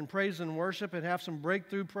stand up and praise and worship and have some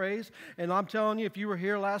breakthrough praise. And I'm telling you, if you were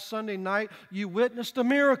here last Sunday night, you witnessed a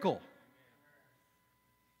miracle.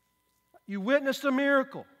 You witnessed a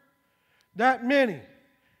miracle. That many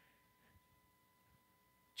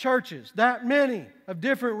churches, that many of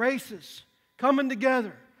different races coming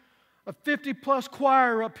together, a 50-plus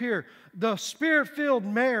choir up here, the Spirit-filled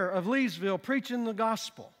mayor of Leesville preaching the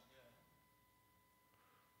gospel.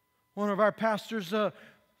 One of our pastors,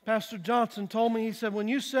 Pastor Johnson, told me, he said, when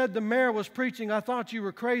you said the mayor was preaching, I thought you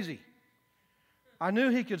were crazy. I knew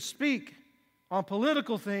he could speak on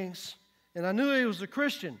political things, and I knew he was a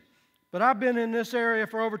Christian, but I've been in this area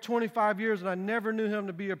for over 25 years, and I never knew him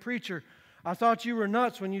to be a preacher. I thought you were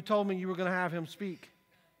nuts when you told me you were going to have him speak.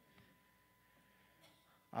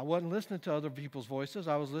 I wasn't listening to other people's voices.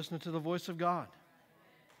 I was listening to the voice of God.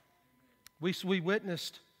 We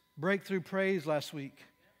witnessed breakthrough praise last week.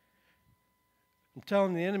 I'm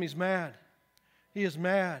telling you, the enemy's mad. He is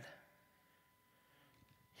mad.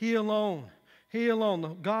 He alone,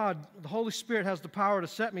 God, the Holy Spirit has the power to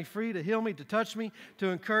set me free, to heal me, to touch me, to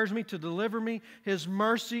encourage me, to deliver me. His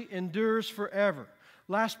mercy endures forever.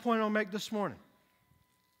 Last point I'll make this morning.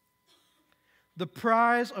 The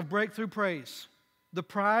prize of breakthrough praise. The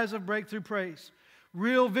prize of breakthrough praise.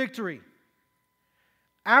 Real victory.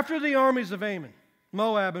 After the armies of Ammon,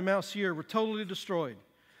 Moab, and Mount Seir were totally destroyed,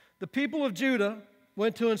 the people of Judah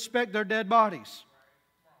went to inspect their dead bodies.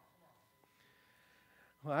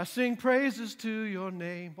 Well, I sing praises to your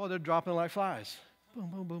name. Boy, they're dropping like flies. Boom,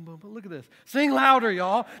 boom, boom, boom, boom. Look at this. Sing louder,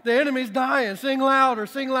 y'all. The enemy's dying. Sing louder,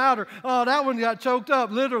 sing louder. Oh, that one got choked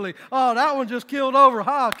up, literally. Oh, that one just killed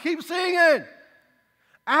over. Keep singing.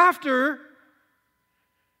 After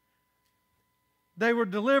they were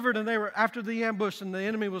delivered and after the ambush and the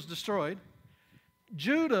enemy was destroyed,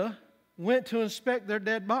 Judah went to inspect their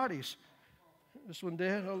dead bodies. This one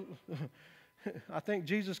dead? Oh. I think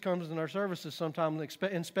Jesus comes in our services sometime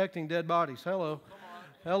inspecting dead bodies. Hello.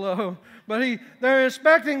 Hello. But they're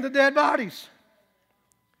inspecting the dead bodies.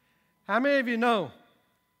 How many of you know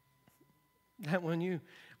that when you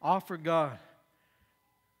offer God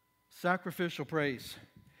sacrificial praise,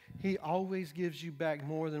 He always gives you back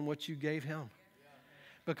more than what you gave Him?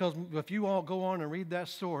 Because if you all go on and read that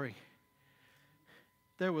story,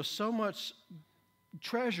 there was so much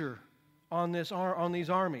treasure on these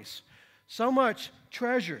armies. So much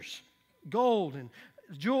treasures, gold and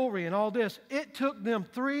jewelry and all this. It took them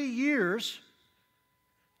 3 years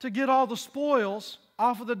to get all the spoils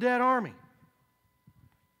off of the dead army.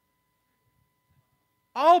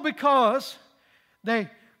 All because they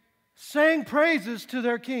sang praises to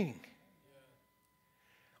their king.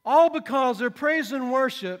 All because their praise and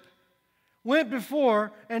worship went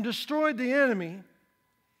before and destroyed the enemy.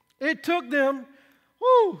 It took them,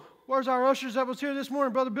 where's our ushers that was here this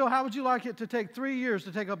morning? Brother Bill, how would you like it to take 3 years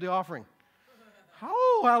to take up the offering?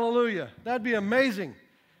 Oh, hallelujah. That'd be amazing.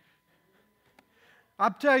 I'll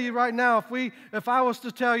tell you right now, if I was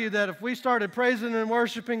to tell you that if we started praising and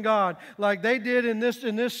worshiping God like they did in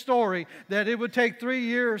this story, that it would take 3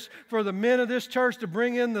 years for the men of this church to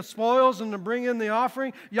bring in the spoils and to bring in the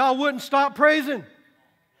offering, y'all wouldn't stop praising.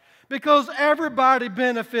 Because everybody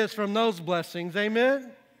benefits from those blessings.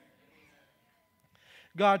 Amen?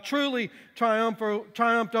 God truly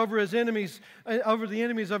triumphed over His enemies, over the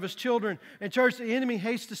enemies of His children. And church, the enemy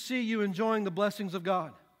hates to see you enjoying the blessings of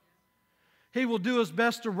God. He will do his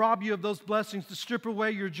best to rob you of those blessings, to strip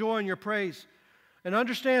away your joy and your praise. And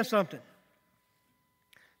understand something.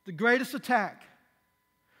 The greatest attack,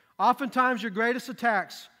 oftentimes your greatest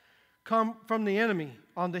attacks come from the enemy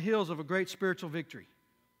on the heels of a great spiritual victory.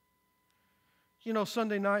 You know,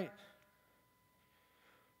 Sunday night,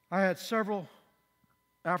 I had several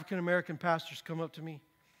African American pastors come up to me,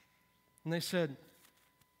 and they said,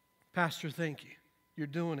 "Pastor, thank you. You're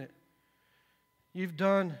doing it. You've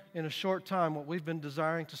done in a short time what we've been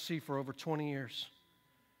desiring to see for over 20 years.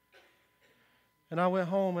 And I went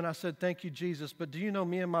home and I said, "Thank you, Jesus. But do you know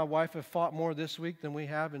me and my wife have fought more this week than we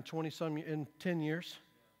have in 10 years?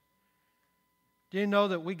 Do you know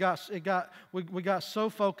that we got so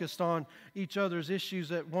focused on each other's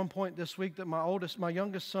issues at one point this week that my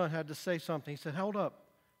youngest son had to say something. He said, "Hold up.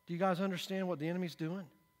 Do you guys understand what the enemy's doing?"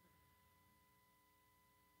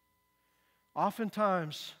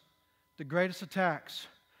 Oftentimes, the greatest attacks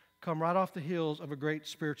come right off the heels of a great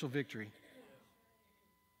spiritual victory.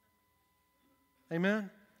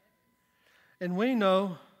 Amen? And we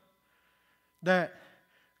know that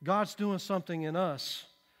God's doing something in us,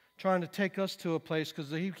 trying to take us to a place,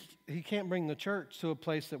 because He can't bring the church to a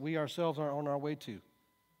place that we ourselves aren't on our way to.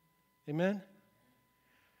 Amen?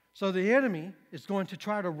 So the enemy is going to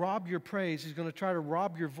try to rob your praise. He's going to try to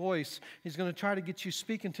rob your voice. He's going to try to get you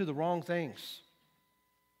speaking to the wrong things.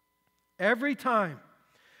 Every time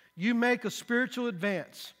you make a spiritual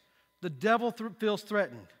advance, the devil feels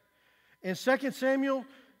threatened. In 2 Samuel,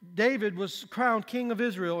 David was crowned king of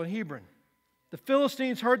Israel in Hebron. The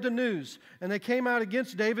Philistines heard the news, and they came out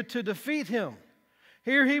against David to defeat him.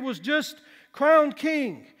 Here he was just crowned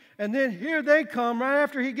king, and then here they come right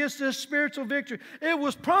after he gets this spiritual victory. It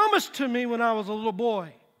was promised to me when I was a little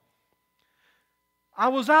boy. I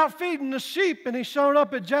was out feeding the sheep, and he showed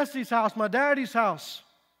up at Jesse's house, my daddy's house.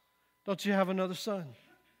 "Don't you have another son?"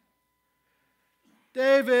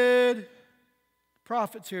 "David, the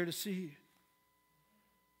prophet's here to see you."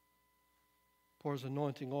 Pours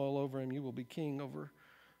anointing oil over him. You will be king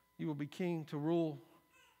to rule.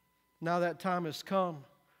 Now that time has come,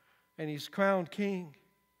 and he's crowned king.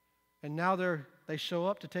 And now they show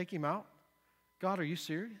up to take him out. God, are you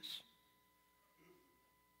serious?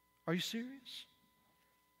 Are you serious?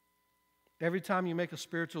 Every time you make a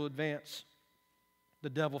spiritual advance, the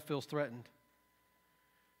devil feels threatened.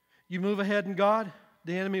 You move ahead in God,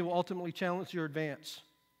 the enemy will ultimately challenge your advance.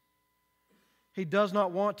 He does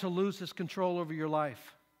not want to lose his control over your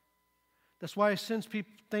life. That's why he sends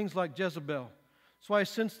things like Jezebel. That's why he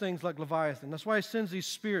sends things like Leviathan. That's why he sends these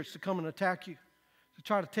spirits to come and attack you, to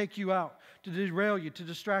try to take you out, to derail you, to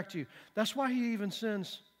distract you. That's why he even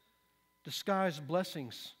sends disguised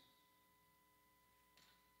blessings.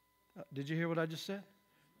 Did you hear what I just said?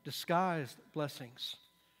 Disguised blessings.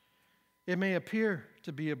 It may appear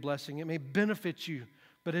to be a blessing. It may benefit you,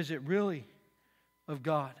 but is it really of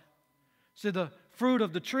God? See, the fruit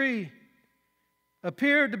of the tree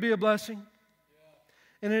appeared to be a blessing,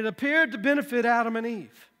 and it appeared to benefit Adam and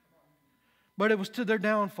Eve, but it was to their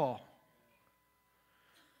downfall.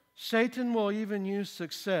 Satan will even use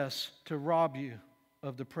success to rob you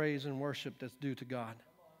of the praise and worship that's due to God,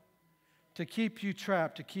 to keep you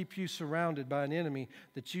trapped, to keep you surrounded by an enemy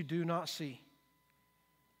that you do not see.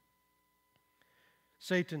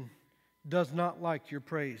 Satan does not like your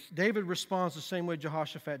praise. David responds the same way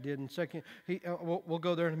Jehoshaphat did. We'll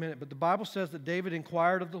go there in a minute. But the Bible says that David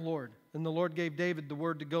inquired of the Lord, and the Lord gave David the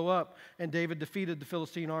word to go up, and David defeated the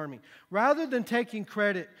Philistine army. Rather than taking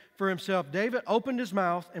credit for himself, David opened his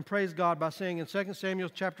mouth and praised God by saying in 2 Samuel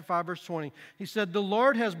chapter 5, verse 20, he said, "The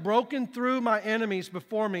Lord has broken through my enemies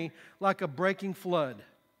before me like a breaking flood."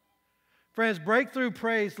 Friends, breakthrough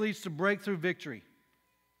praise leads to breakthrough victory.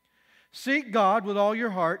 Seek God with all your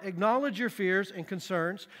heart. Acknowledge your fears and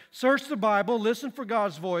concerns. Search the Bible. Listen for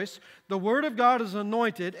God's voice. The Word of God is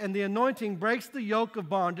anointed, and the anointing breaks the yoke of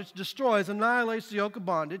bondage, destroys, annihilates the yoke of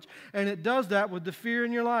bondage, and it does that with the fear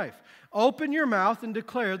in your life. Open your mouth and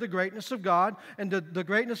declare the greatness of God and the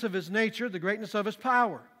greatness of His nature, the greatness of His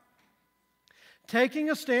power. Taking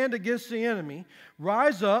a stand against the enemy,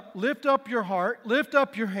 rise up, lift up your heart, lift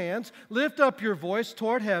up your hands, lift up your voice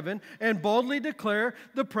toward heaven, and boldly declare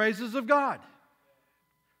the praises of God.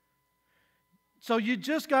 So you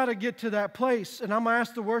just got to get to that place. And I'm going to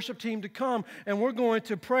ask the worship team to come, and we're going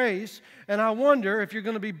to praise. And I wonder if you're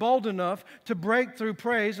going to be bold enough to break through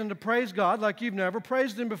praise and to praise God like you've never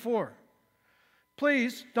praised Him before.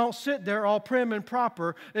 Please don't sit there all prim and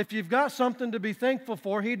proper. If you've got something to be thankful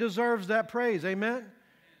for, He deserves that praise. Amen?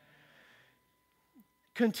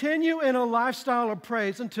 Continue in a lifestyle of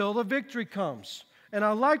praise until the victory comes. And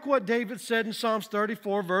I like what David said in Psalms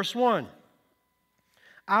 34, verse 1.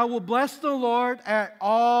 I will bless the Lord at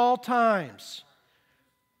all times.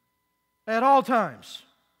 At all times.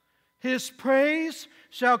 His praise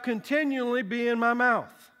shall continually be in my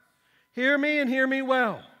mouth. Hear me and hear me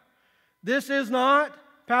well. This is not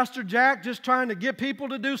Pastor Jack just trying to get people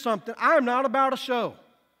to do something. I'm not about a show.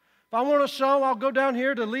 If I want a show, I'll go down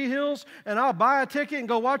here to Lee Hills and I'll buy a ticket and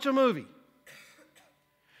go watch a movie.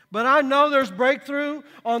 But I know there's breakthrough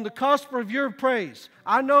on the cusp of your praise.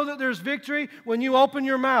 I know that there's victory when you open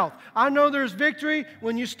your mouth. I know there's victory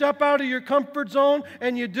when you step out of your comfort zone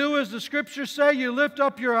and you do as the Scriptures say, you lift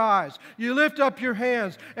up your eyes, you lift up your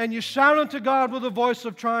hands, and you shout unto God with a voice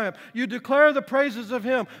of triumph. You declare the praises of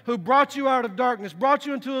Him who brought you out of darkness, brought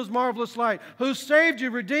you into His marvelous light, who saved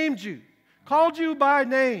you, redeemed you, called you by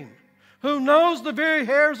name, who knows the very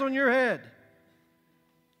hairs on your head.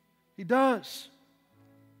 He does.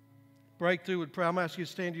 Breakthrough with prayer. I'm going to ask you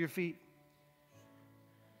to stand to your feet.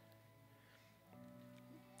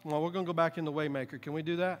 Well, we're going to go back in the Waymaker. Can we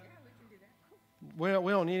do that? Yeah, we can do that.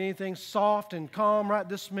 We don't need anything soft and calm right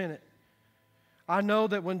this minute. I know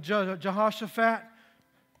that when Jehoshaphat,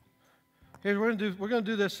 here we're going to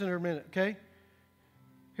do this in a minute, okay?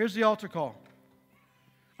 Here's the altar call.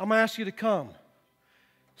 I'm going to ask you to come.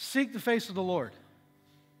 Seek the face of the Lord.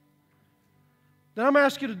 Then I'm going to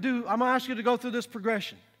ask you to go through this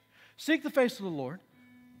progression. Seek the face of the Lord.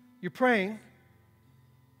 You're praying.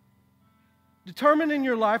 Determine in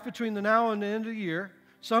your life between the now and the end of the year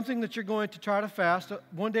something that you're going to try to fast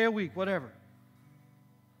one day a week, whatever.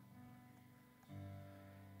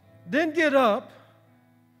 Then get up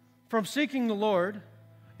from seeking the Lord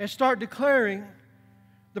and start declaring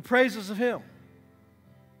the praises of Him.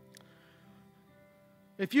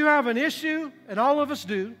 If you have an issue, and all of us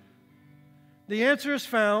do, the answer is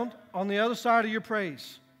found on the other side of your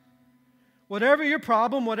praise. Whatever your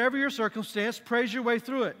problem, whatever your circumstance, praise your way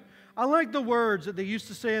through it. I like the words that they used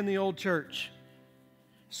to say in the old church.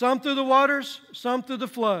 Some through the waters, some through the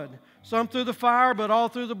flood. Some through the fire, but all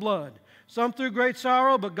through the blood. Some through great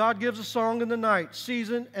sorrow, but God gives a song in the night,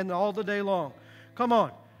 season, and all the day long. Come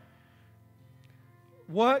on.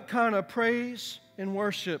 What kind of praise and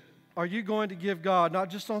worship are you going to give God, not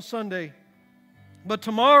just on Sunday, but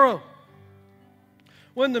tomorrow,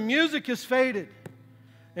 when the music has faded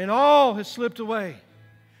and all has slipped away?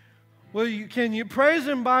 Can you praise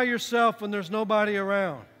Him by yourself when there's nobody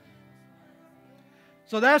around?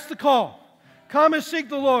 So that's the call. Come and seek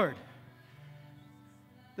the Lord.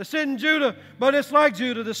 They said in Judah, but it's like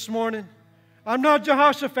Judah this morning. I'm not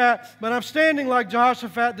Jehoshaphat, but I'm standing like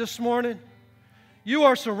Jehoshaphat this morning. You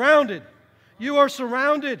are surrounded. You are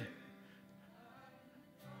surrounded.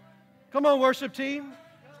 Come on, worship team.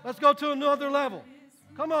 Let's go to another level.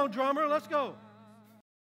 Come on, drummer. Let's go.